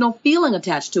because there's no feeling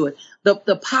attached to it.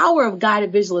 The power of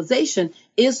guided visualization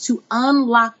is to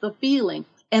unlock the feeling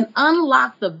and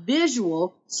unlock the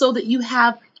visual so that you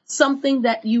have something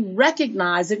that you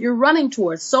recognize that you're running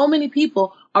towards. So many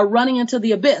people are running into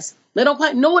the abyss. They don't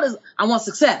quite know what it is. I want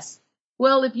success.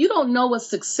 Well, if you don't know what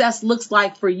success looks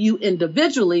like for you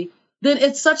individually, then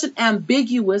it's such an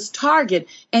ambiguous target,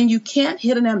 and you can't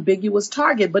hit an ambiguous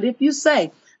target. But if you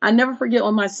say, I never forget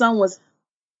when my son was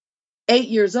 8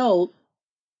 years old,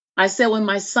 I said, when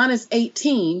my son is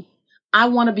 18, I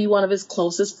want to be one of his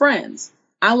closest friends.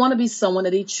 I want to be someone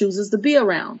that he chooses to be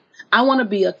around. I want to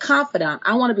be a confidant.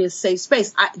 I want to be a safe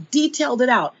space. I detailed it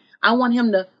out. I want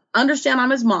him to understand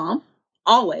I'm his mom,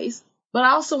 always, but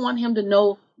I also want him to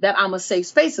know that I'm a safe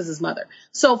space as his mother.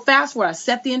 So fast forward, I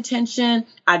set the intention.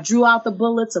 I drew out the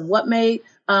bullets of what made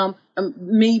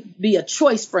me be a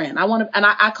choice friend.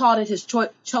 I called it his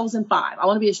chosen five. I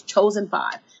want to be his chosen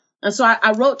five. And so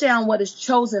I wrote down what his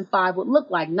chosen five would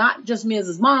look like, not just me as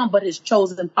his mom, but his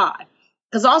chosen five.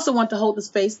 Because I also want to hold the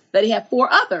space that he had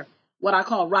 4 other, what I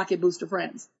call rocket booster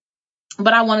friends.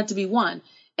 But I wanted to be one.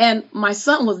 And my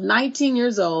son was 19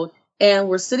 years old, and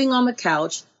we're sitting on the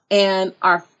couch, and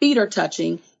our feet are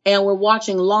touching, and we're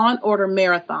watching Law & Order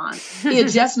Marathon. He had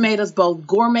just made us both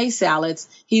gourmet salads.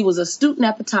 He was a student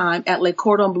at the time at Le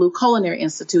Cordon Bleu Culinary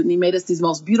Institute, and he made us these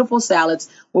most beautiful salads.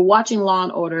 We're watching Law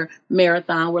 & Order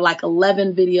Marathon. We're like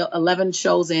 11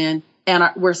 shows in, and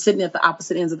we're sitting at the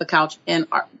opposite ends of the couch, and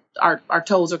our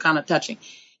toes are kind of touching.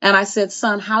 And I said,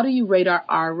 son, how do you rate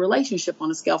our relationship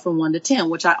on a scale from 1 to 10,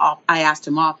 which I asked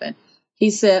him often.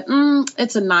 He said,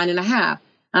 it's a 9.5.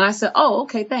 And I said, oh,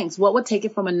 okay, thanks. What would take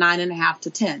it from a 9.5 to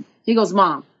 10? He goes,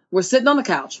 Mom, we're sitting on the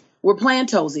couch. We're playing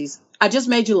toesies. I just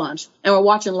made you lunch, and we're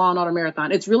watching Law & Order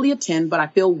Marathon. It's really a 10, but I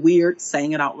feel weird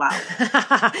saying it out loud.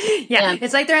 Yeah,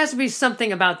 it's like there has to be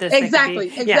something about this. Exactly.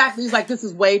 Yeah. He's like, this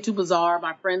is way too bizarre.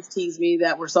 My friends tease me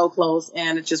that we're so close,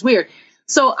 and it's just weird.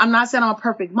 So I'm not saying I'm a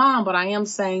perfect mom, but I am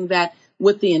saying that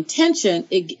with the intention,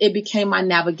 it became my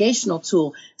navigational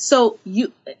tool. So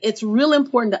it's real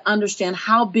important to understand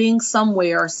how being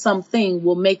somewhere or something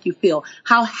will make you feel,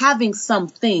 how having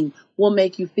something will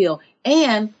make you feel,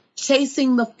 and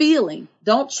chasing the feeling.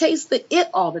 Don't chase the it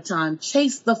all the time.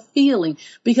 Chase the feeling,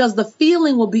 because the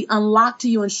feeling will be unlocked to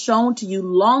you and shown to you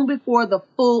long before the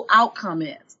full outcome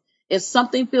is. If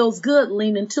something feels good,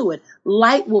 lean into it.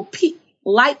 Light will peek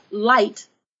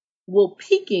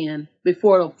in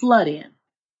before it'll flood in.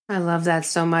 I love that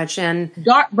so much. And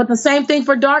but the same thing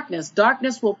for darkness.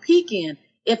 Darkness will peek in.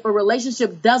 If a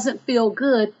relationship doesn't feel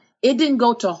good, it didn't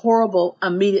go to horrible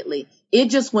immediately. It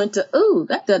just went to, ooh,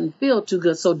 that doesn't feel too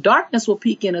good. So darkness will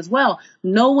peek in as well.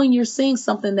 Know when you're seeing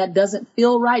something that doesn't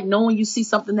feel right. Know when you see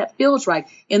something that feels right,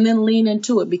 and then lean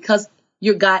into it, because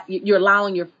you're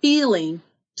allowing your feeling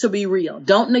to be real.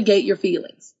 Don't negate your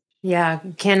feelings. Yeah,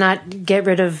 you cannot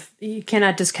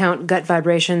discount gut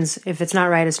vibrations. If it's not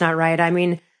right, it's not right. I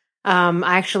mean,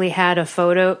 I actually had a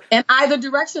photo. In either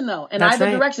direction, though. In That's either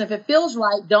right. direction. If it feels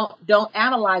right, don't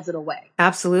analyze it away.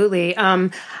 Absolutely.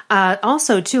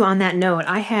 Also, too, on that note,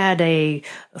 I had a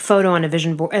photo on a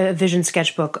vision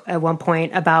sketchbook at one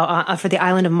point about for the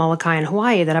island of Molokai in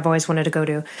Hawaii that I've always wanted to go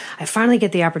to. I finally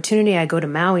get the opportunity. I go to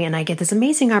Maui and I get this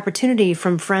amazing opportunity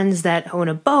from friends that own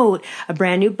a boat, a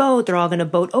brand new boat. They're all going to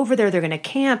boat over there. They're going to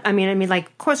camp. I mean,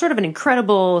 like sort of an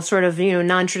incredible sort of,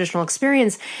 non-traditional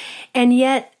experience. And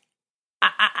yet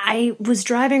I was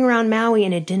driving around Maui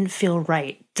and it didn't feel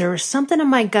right. There was something in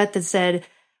my gut that said,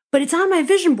 but it's on my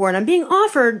vision board. I'm being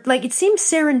offered, like, it seems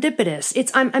serendipitous.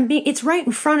 It's right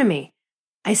in front of me.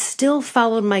 I still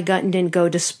followed my gut and didn't go,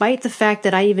 despite the fact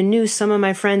that I even knew some of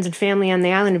my friends and family on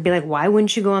the island would be like, why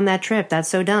wouldn't you go on that trip? That's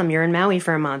so dumb. You're in Maui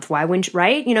for a month. Why wouldn't you,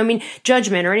 right?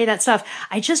 Judgment or any of that stuff.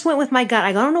 I just went with my gut.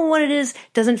 I don't know what it is.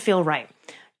 Doesn't feel right.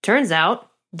 Turns out,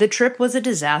 the trip was a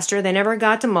disaster. They never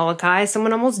got to Molokai.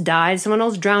 Someone almost died. Someone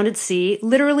else drowned at sea.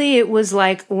 Literally, it was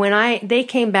like when they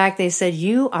came back, they said,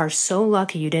 you are so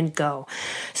lucky you didn't go.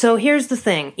 So here's the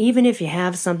thing. Even if you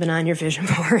have something on your vision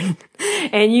board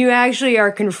and you actually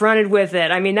are confronted with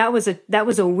it, I mean, that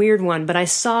was a weird one, but I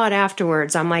saw it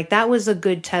afterwards. I'm like, that was a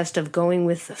good test of going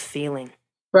with the feeling.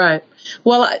 Right.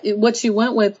 Well, what you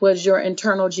went with was your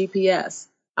internal GPS.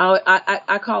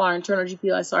 I call our internal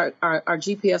GPS our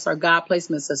GPS, our God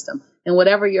placement system. And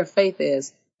whatever your faith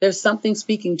is, there's something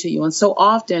speaking to you. And so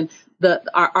often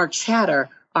our chatter,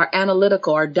 our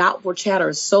analytical, our doubtful chatter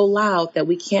is so loud that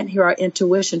we can't hear our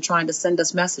intuition trying to send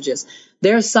us messages.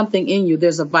 There's something in you.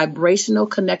 There's a vibrational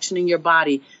connection in your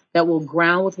body that will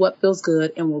ground with what feels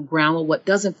good and will ground with what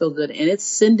doesn't feel good. And it's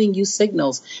sending you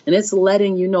signals and it's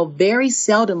letting you know very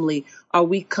seldomly are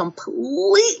we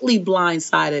completely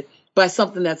blindsided by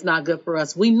something that's not good for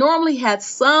us. We normally had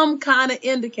some kind of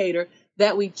indicator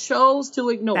that we chose to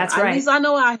ignore. That's right. At least I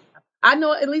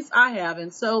know at least I have.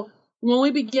 And so when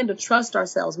we begin to trust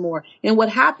ourselves more, and what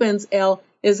happens, Elle,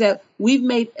 is that we've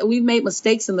made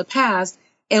mistakes in the past.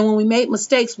 And when we make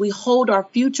mistakes, we hold our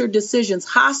future decisions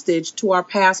hostage to our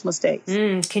past mistakes.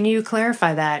 Can you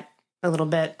clarify that a little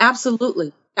bit?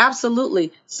 Absolutely.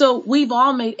 Absolutely. So we've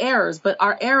all made errors, but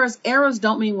our errors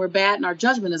don't mean we're bad and our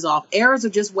judgment is off. Errors are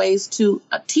just ways to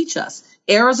teach us.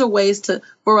 Errors are ways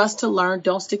for us to learn.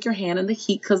 Don't stick your hand in the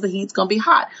heat because the heat's going to be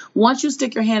hot. Once you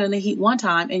stick your hand in the heat one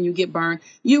time and you get burned,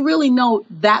 you really know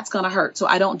that's going to hurt. So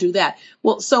I don't do that.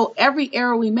 Well, so every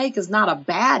error we make is not a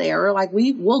bad error. Like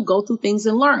we will go through things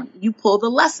and learn. You pull the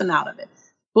lesson out of it.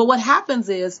 But what happens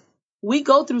is, we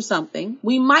go through something,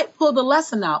 we might pull the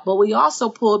lesson out, but we also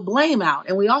pulled blame out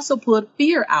and we also pulled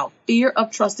fear out, fear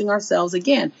of trusting ourselves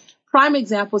again. Prime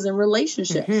examples in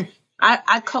relationships. Mm-hmm.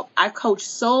 I coach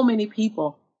so many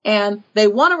people and they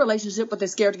want a relationship, but they're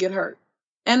scared to get hurt.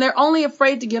 And they're only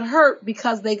afraid to get hurt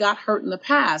because they got hurt in the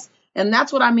past. And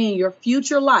that's what I mean. Your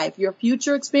future life, your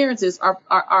future experiences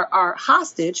are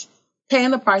hostage,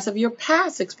 paying the price of your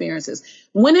past experiences.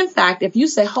 When in fact, if you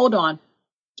say, hold on,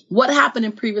 what happened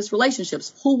in previous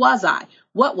relationships? Who was I?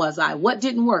 What was I? What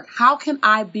didn't work? How can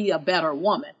I be a better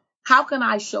woman? How can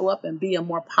I show up and be a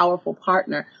more powerful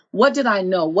partner? What did I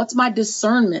know? What's my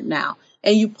discernment now?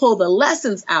 And you pull the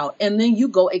lessons out and then you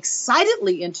go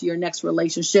excitedly into your next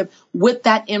relationship with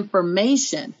that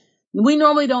information. We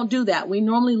normally don't do that. We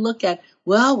normally look at,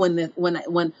 well, when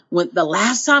the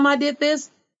last time I did this,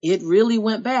 it really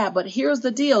went bad. But here's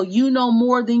the deal. You know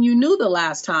more than you knew the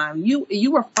last time.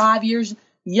 You were 5 years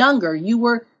younger.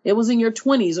 It was in your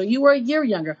 20s or you were a year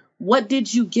younger. What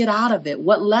did you get out of it?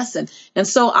 What lesson? And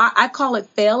so I call it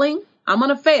failing. I'm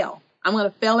going to fail. I'm going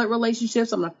to fail at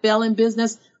relationships. I'm going to fail in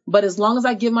business. But as long as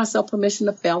I give myself permission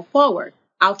to fail forward,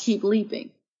 I'll keep leaping.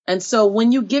 And so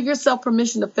when you give yourself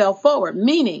permission to fail forward,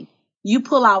 meaning you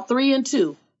pull out 3 and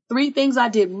 2, 3 things I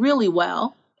did really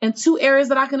well and 2 areas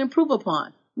that I can improve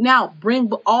upon. Now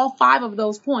bring all 5 of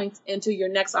those points into your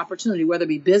next opportunity, whether it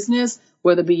be business,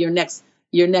 whether it be your next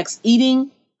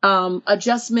eating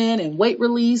adjustment and weight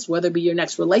release, whether it be your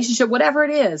next relationship, whatever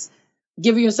it is,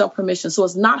 give yourself permission. So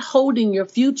it's not holding your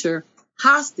future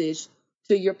hostage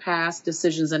to your past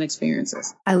decisions and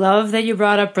experiences. I love that you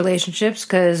brought up relationships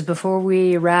because before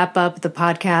we wrap up the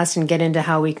podcast and get into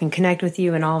how we can connect with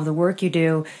you and all of the work you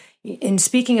do, in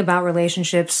speaking about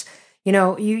relationships,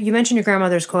 you mentioned your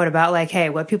grandmother's quote about like, hey,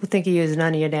 what people think of you is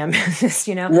none of your damn business,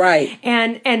 Right.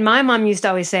 And my mom used to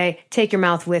always say, take your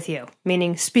mouth with you,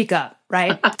 meaning speak up,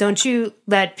 right? Don't you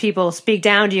let people speak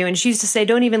down to you. And she used to say,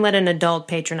 don't even let an adult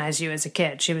patronize you as a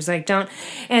kid. She was like, don't.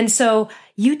 And so,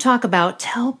 you talk about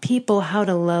tell people how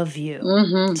to love you.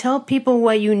 Mm-hmm. Tell people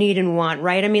what you need and want,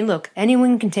 right? I mean, look,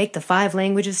 anyone can take the 5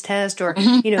 languages test or,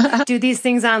 do these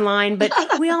things online, but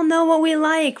we all know what we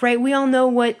like, right? We all know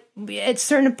what, at a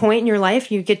certain point in your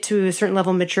life, you get to a certain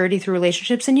level of maturity through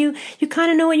relationships and you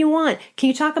kind of know what you want. Can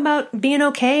you talk about being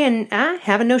okay and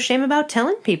having no shame about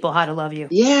telling people how to love you?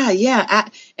 Yeah.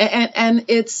 And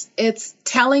it's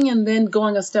telling and then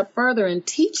going a step further and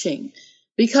teaching,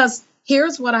 because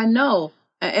here's what I know.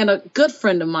 And a good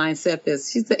friend of mine said this.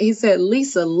 He said,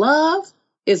 Lisa, love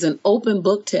is an open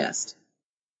book test.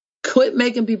 Quit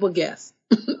making people guess.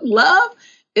 Love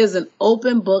is an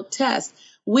open book test.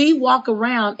 We walk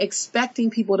around expecting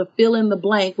people to fill in the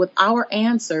blank with our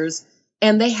answers,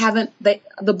 and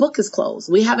the book is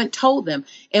closed. We haven't told them.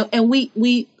 And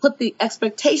we put the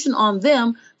expectation on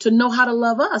them to know how to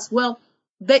love us. Well,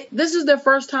 this is their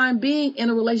first time being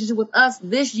in a relationship with us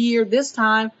this year, this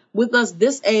time, with us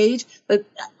this age.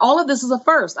 All of this is a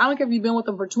first. I don't care if you've been with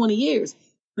them for 20 years.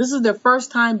 This is their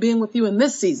first time being with you in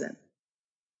this season.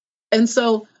 And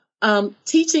so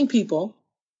teaching people,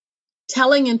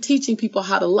 telling and teaching people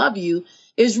how to love you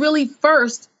is really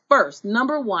first.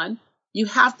 Number one, you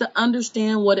have to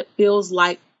understand what it feels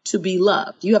like to be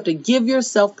loved. You have to give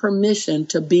yourself permission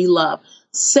to be loved.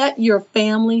 Set your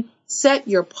family, set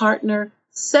your partner,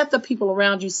 set the people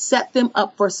around you, set them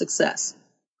up for success.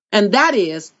 And that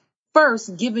is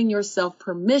first giving yourself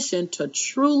permission to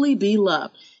truly be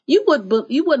loved. You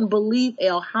wouldn't believe,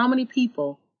 Elle, how many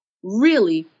people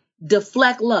really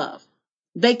deflect love.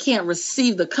 They can't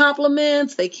receive the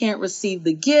compliments. They can't receive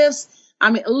the gifts.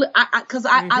 I mean,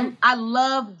 I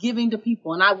love giving to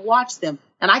people and I watch them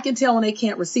and I can tell when they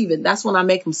can't receive it. That's when I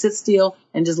make them sit still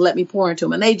and just let me pour into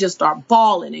them. And they just start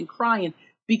bawling and crying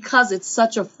because it's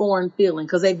such a foreign feeling,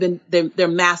 because they're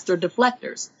master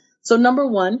deflectors. So number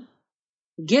one,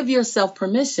 give yourself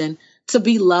permission to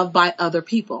be loved by other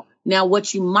people. Now,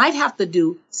 what you might have to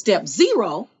do, step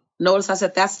 0, notice I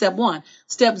said that's step 1.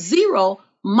 Step 0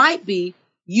 might be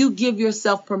you give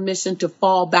yourself permission to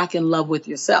fall back in love with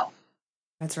yourself.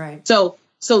 That's right. So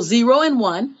 0 and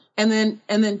 1, and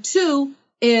then 2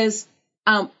 is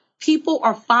people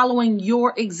are following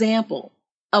your example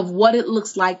of what it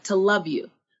looks like to love you.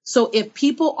 So if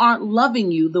people aren't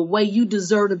loving you the way you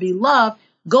deserve to be loved,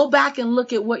 go back and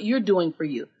look at what you're doing for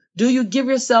you. Do you give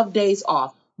yourself days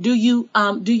off? Do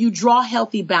you draw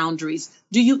healthy boundaries?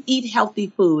 Do you eat healthy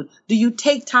food? Do you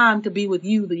take time to be with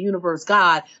you, the universe,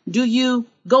 God? Do you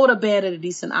go to bed at a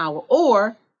decent hour?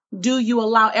 Or do you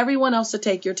allow everyone else to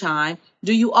take your time?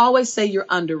 Do you always say you're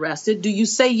underrested? Do you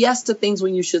say yes to things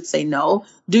when you should say no?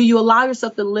 Do you allow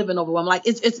yourself to live in overwhelm? Like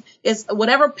it's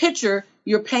whatever picture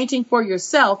you're painting for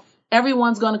yourself,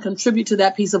 everyone's going to contribute to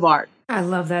that piece of art. I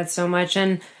love that so much.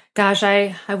 And gosh,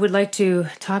 I would like to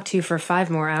talk to you for 5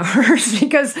 more hours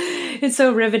because it's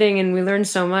so riveting and we learn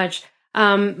so much.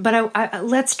 But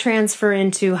let's transfer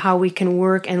into how we can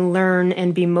work and learn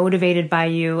and be motivated by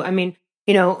you. I mean,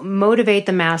 motivate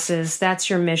the masses. That's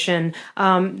your mission.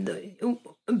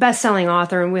 Best-selling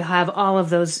author, and we'll have all of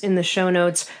those in the show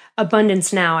notes.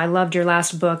 Abundance Now. I loved your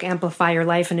last book, Amplify Your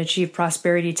Life and Achieve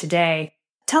Prosperity Today.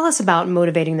 Tell us about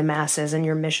motivating the masses and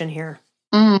your mission here.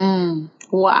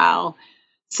 Wow.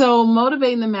 So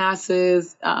motivating the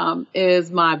masses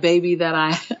is my baby that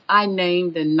I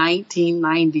named in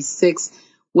 1996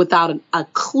 without a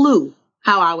clue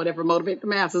how I would ever motivate the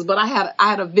masses. But I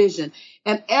had a vision.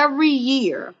 And every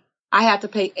year I had to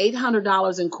pay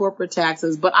 $800 in corporate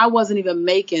taxes, but I wasn't even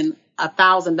making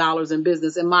 $1,000 in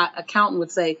business. And my accountant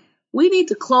would say, we need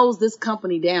to close this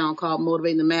company down called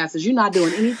Motivating the Masses. You're not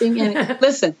doing anything in it.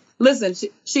 Listen,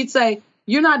 she'd say,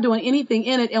 you're not doing anything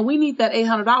in it, and we need that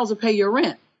 $800 to pay your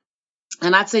rent.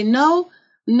 And I'd say, no,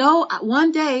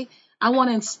 one day I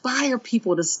want to inspire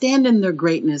people to stand in their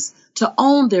greatness, to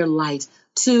own their light,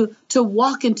 to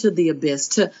walk into the abyss,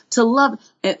 to love.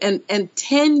 And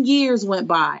 10 years went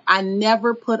by. I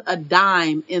never put a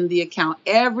dime in the account.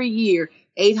 Every year,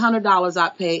 $800 I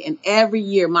pay, and every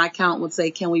year my accountant would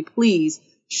say, can we please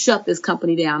shut this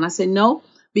company down? I said, no,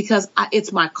 because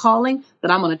it's my calling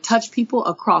that I'm going to touch people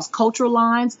across cultural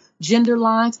lines, gender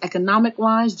lines, economic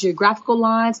lines, geographical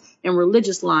lines, and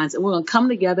religious lines. And we're going to come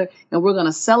together and we're going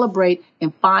to celebrate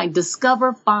and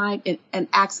discover, find, and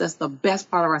access the best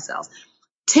part of ourselves.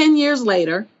 10 years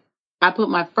later, I put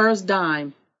my first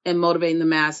dime in Motivating the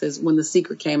Masses when The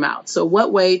Secret came out. So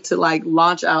what way to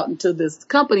launch out into this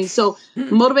company? So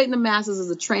Motivating the Masses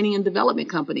is a training and development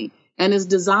company and is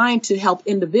designed to help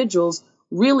individuals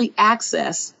really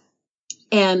access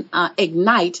and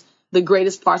ignite the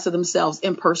greatest parts of themselves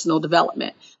in personal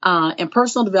development. And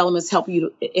personal development help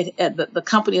you. The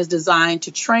company is designed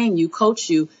to train you, coach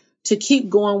you to keep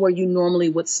going where you normally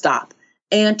would stop,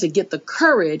 and to get the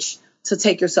courage to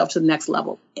take yourself to the next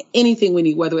level. Anything we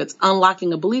need, whether it's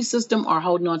unlocking a belief system or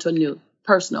holding on to a new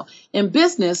personal. In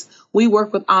business, we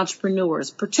work with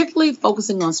entrepreneurs, particularly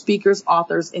focusing on speakers,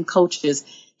 authors, and coaches,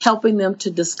 helping them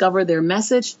to discover their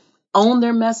message, own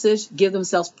their message, give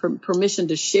themselves permission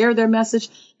to share their message.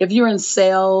 If you're in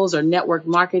sales or network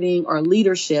marketing or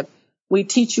leadership, we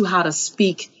teach you how to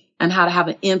speak and how to have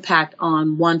an impact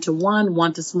on one-to-one,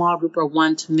 one-to-small group, or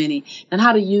one-to-many, and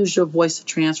how to use your voice to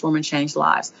transform and change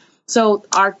lives. So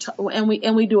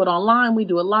we do it online, we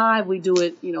do it live, we do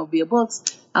it, via books.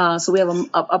 So we have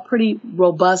a pretty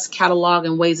robust catalog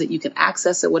and ways that you can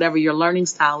access it, whatever your learning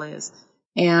style is.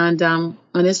 And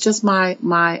it's just my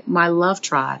love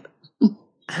tribe.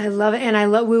 I love it.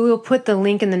 And we will put the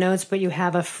link in the notes, but you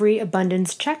have a free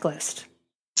abundance checklist.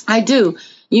 I do.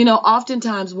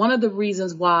 Oftentimes one of the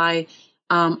reasons why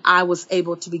I was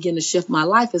able to begin to shift my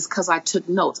life is because I took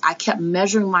notes. I kept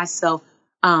measuring myself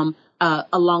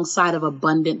alongside of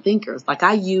abundant thinkers. Like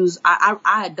I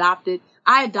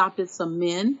adopted some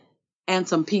men and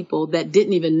some people that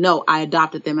didn't even know I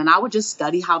adopted them. And I would just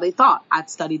study how they thought. I'd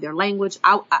study their language.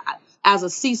 As a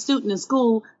C student in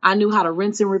school, I knew how to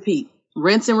rinse and repeat.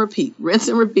 And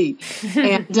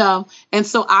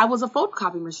so I was a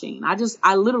photocopy machine.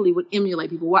 I literally would emulate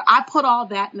people, where I put all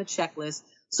that in a checklist.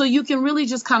 So you can really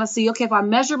just kind of see, okay, if I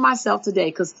measure myself today,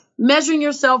 because measuring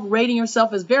yourself, rating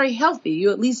yourself is very healthy.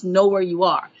 You at least know where you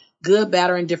are, good, bad,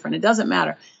 or indifferent. It doesn't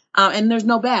matter. And there's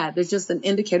no bad. There's just an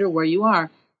indicator where you are.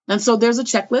 And so there's a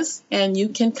checklist, and you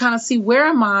can kind of see, where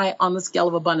am I on the scale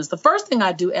of abundance? The first thing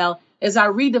I do, Elle, is I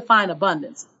redefine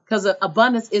abundance. Because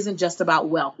abundance isn't just about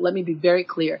wealth. Let me be very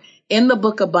clear. In the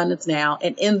book Abundance Now,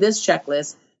 and in this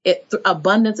checklist,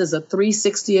 abundance is a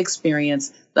 360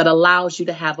 experience that allows you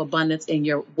to have abundance in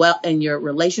your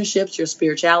relationships, your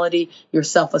spirituality, your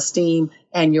self-esteem,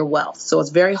 and your wealth. So it's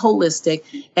very holistic,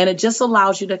 and it just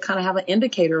allows you to kind of have an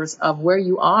indicators of where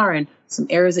you are and some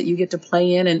areas that you get to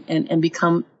play in and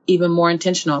become even more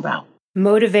intentional about.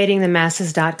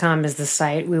 Motivatingthemasses.com is the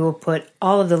site. We will put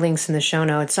all of the links in the show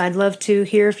notes. I'd love to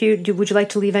hear would you like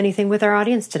to leave anything with our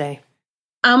audience today?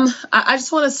 I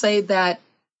just want to say that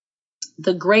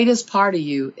the greatest part of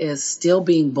you is still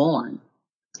being born,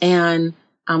 and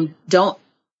don't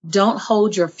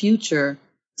hold your future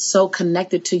so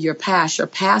connected to your past. Your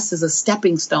past is a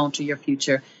stepping stone to your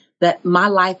future. That my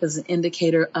life is an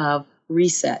indicator of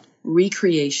reset,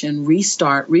 recreation,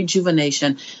 restart,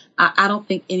 rejuvenation. I don't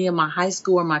think any of my high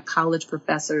school or my college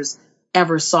professors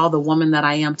ever saw the woman that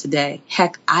I am today.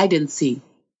 Heck, I didn't see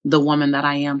the woman that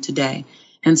I am today.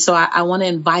 And so I want to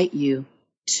invite you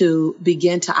to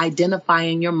begin to identify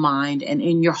in your mind and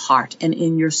in your heart and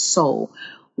in your soul,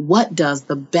 what does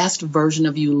the best version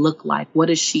of you look like? What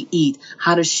does she eat?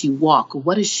 How does she walk?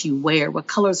 What does she wear? What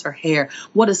color is her hair?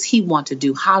 What does he want to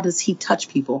do? How does he touch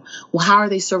people? Well, how are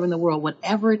they serving the world?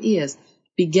 Whatever it is,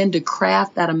 begin to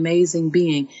craft that amazing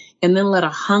being, and then let a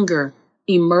hunger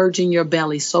emerge in your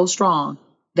belly so strong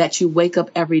that you wake up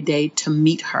every day to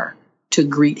meet her, to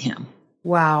greet him.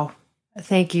 Wow.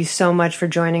 Thank you so much for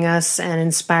joining us and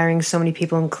inspiring so many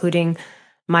people, including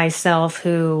myself,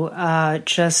 who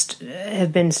just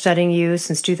have been studying you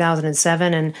since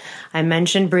 2007. And I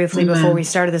mentioned briefly before we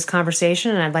started this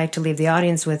conversation, and I'd like to leave the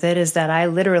audience with it, is that I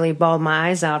literally bawled my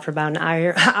eyes out for about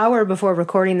an hour before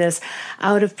recording this,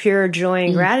 out of pure joy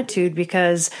and gratitude,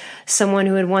 because someone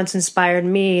who had once inspired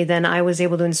me, then I was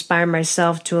able to inspire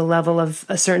myself to a level of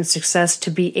a certain success to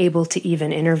be able to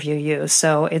even interview you.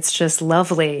 So it's just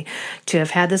lovely to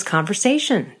have had this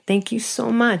conversation. Thank you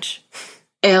so much.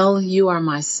 Elle, you are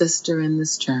my sister in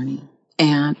this journey,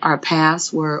 and our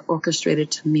paths were orchestrated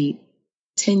to meet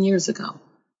 10 years ago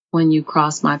when you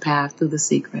crossed my path through The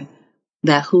Secret.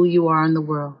 That who you are in the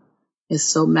world is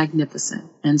so magnificent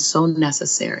and so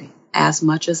necessary, as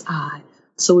much as I.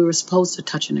 So we were supposed to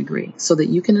touch and agree so that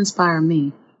you can inspire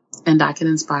me and I can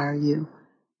inspire you.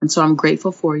 And so I'm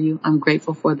grateful for you. I'm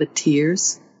grateful for the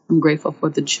tears. I'm grateful for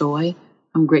the joy.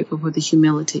 I'm grateful for the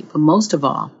humility. But most of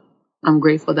all, I'm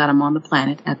grateful that I'm on the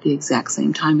planet at the exact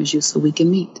same time as you so we can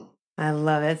meet. I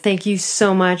love it. Thank you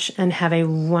so much, and have a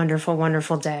wonderful,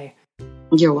 wonderful day.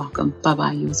 You're welcome.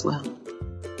 Bye-bye, you as well.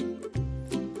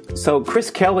 So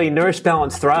Chris Kelly, Nourish,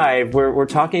 Balance, Thrive, we're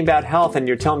talking about health, and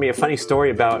you're telling me a funny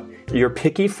story about your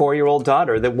picky 4-year-old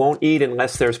daughter that won't eat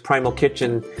unless there's Primal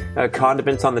Kitchen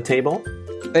condiments on the table.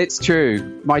 It's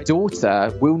true. My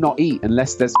daughter will not eat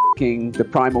unless there's the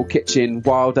Primal Kitchen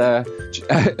Wilder.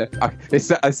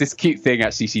 It's this cute thing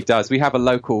actually she does. We have a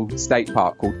local state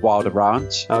park called Wilder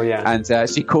Ranch. Oh yeah. And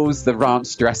she calls the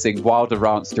ranch dressing Wilder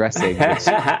Ranch dressing.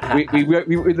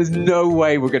 There's no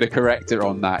way we're going to correct her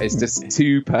on that. It's just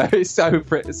it's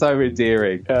so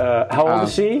endearing. How old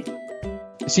is she?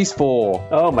 She's 4.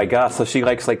 Oh my gosh! So she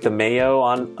likes like the mayo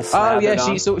on. Oh yeah,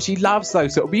 she loves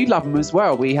those. So we love them as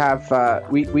well. We have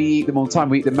we eat them all the time.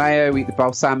 We eat the mayo, we eat the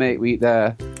balsamic, we eat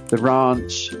the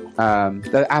ranch,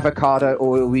 the avocado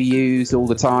oil we use all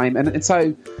the time, and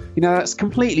so that's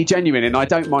completely genuine, and I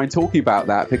don't mind talking about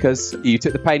that because you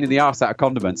took the pain in the arse out of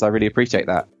condiments. I really appreciate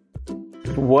that.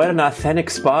 What an authentic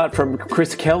spot from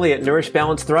Chris Kelly at Nourish,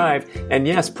 Balance, Thrive. And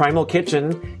yes, Primal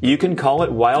Kitchen, you can call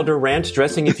it Wilder Ranch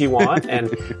dressing if you want. And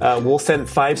we'll send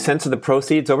 5 cents of the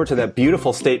proceeds over to that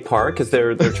beautiful state park because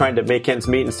they're trying to make ends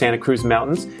meet in Santa Cruz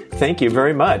Mountains. Thank you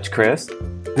very much, Chris.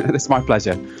 It's my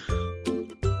pleasure.